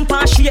bumper, jump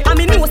and shake. I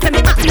mean, know say me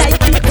act like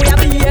cake where I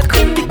bake.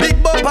 In the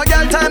big bumper,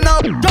 girl, time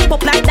now. Jump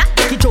up like that,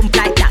 make it jump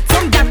like that.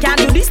 Some girl can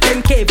do this,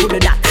 them cable do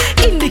that.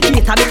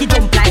 Indicator, make it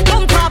jump like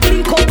bumper,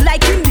 blink up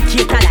like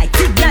indicator light.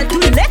 Signal to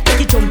the left,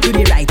 make it jump to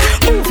the right.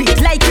 Move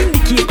it like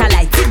indicator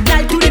light.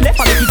 Signal to the left,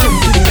 and make it jump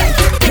to the right.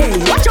 Hey,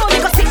 watch how me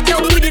go sit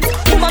down with it.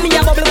 Boom, me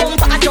a bubble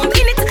bumper, I jump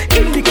in it.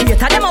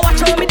 Indicator, them a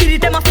watch how me did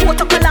it. Them a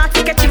photo color,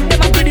 take a chip,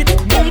 them a grid it.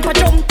 Bumper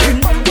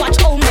jumping,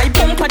 watch how my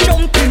bumper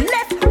jumping.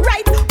 Left,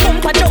 right,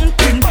 bumper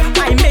jumping.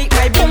 I make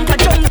my bumper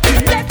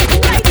jumping. Left,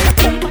 right,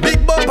 bumper. Big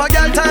bumper,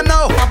 girl, time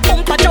now. My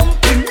bumper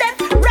jumping.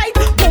 Left, right,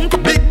 bumper.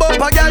 Big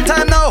bumper, girl,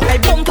 time now. My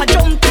bumper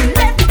jumping.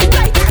 Left,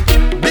 right.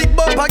 Big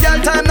bumper, girl,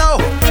 time now.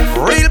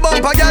 Real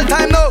bumper, girl,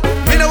 time now.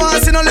 Me no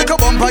want see no little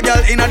bumper,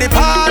 girl, inna the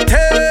party.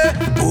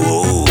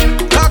 Ooh,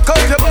 cock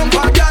up your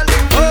bumper, girl.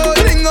 Oh,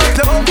 ling up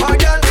your bumper,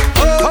 girl.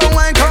 Oh, come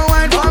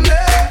wine for me.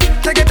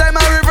 Take your time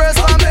and reverse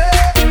for me.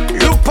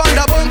 Look on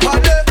the bumper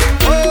there.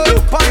 Oh,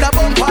 look on the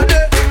bumper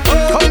there.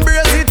 Oh, come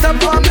brace it up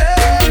for me.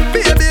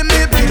 Baby,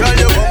 me big girl,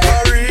 your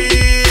bumper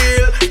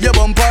real. Your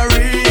bumper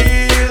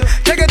real.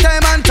 Take your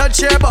time and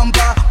touch your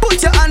bumper.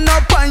 Put your hand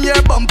up on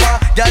your bumper.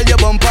 Girl, your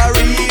bumper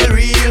real,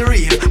 real,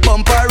 real.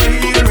 Bumper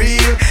real,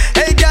 real.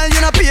 Hey, girl,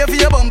 you not pay for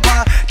your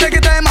bumper. Take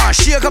your time and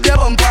shake up your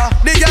bumper.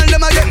 The girl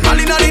them a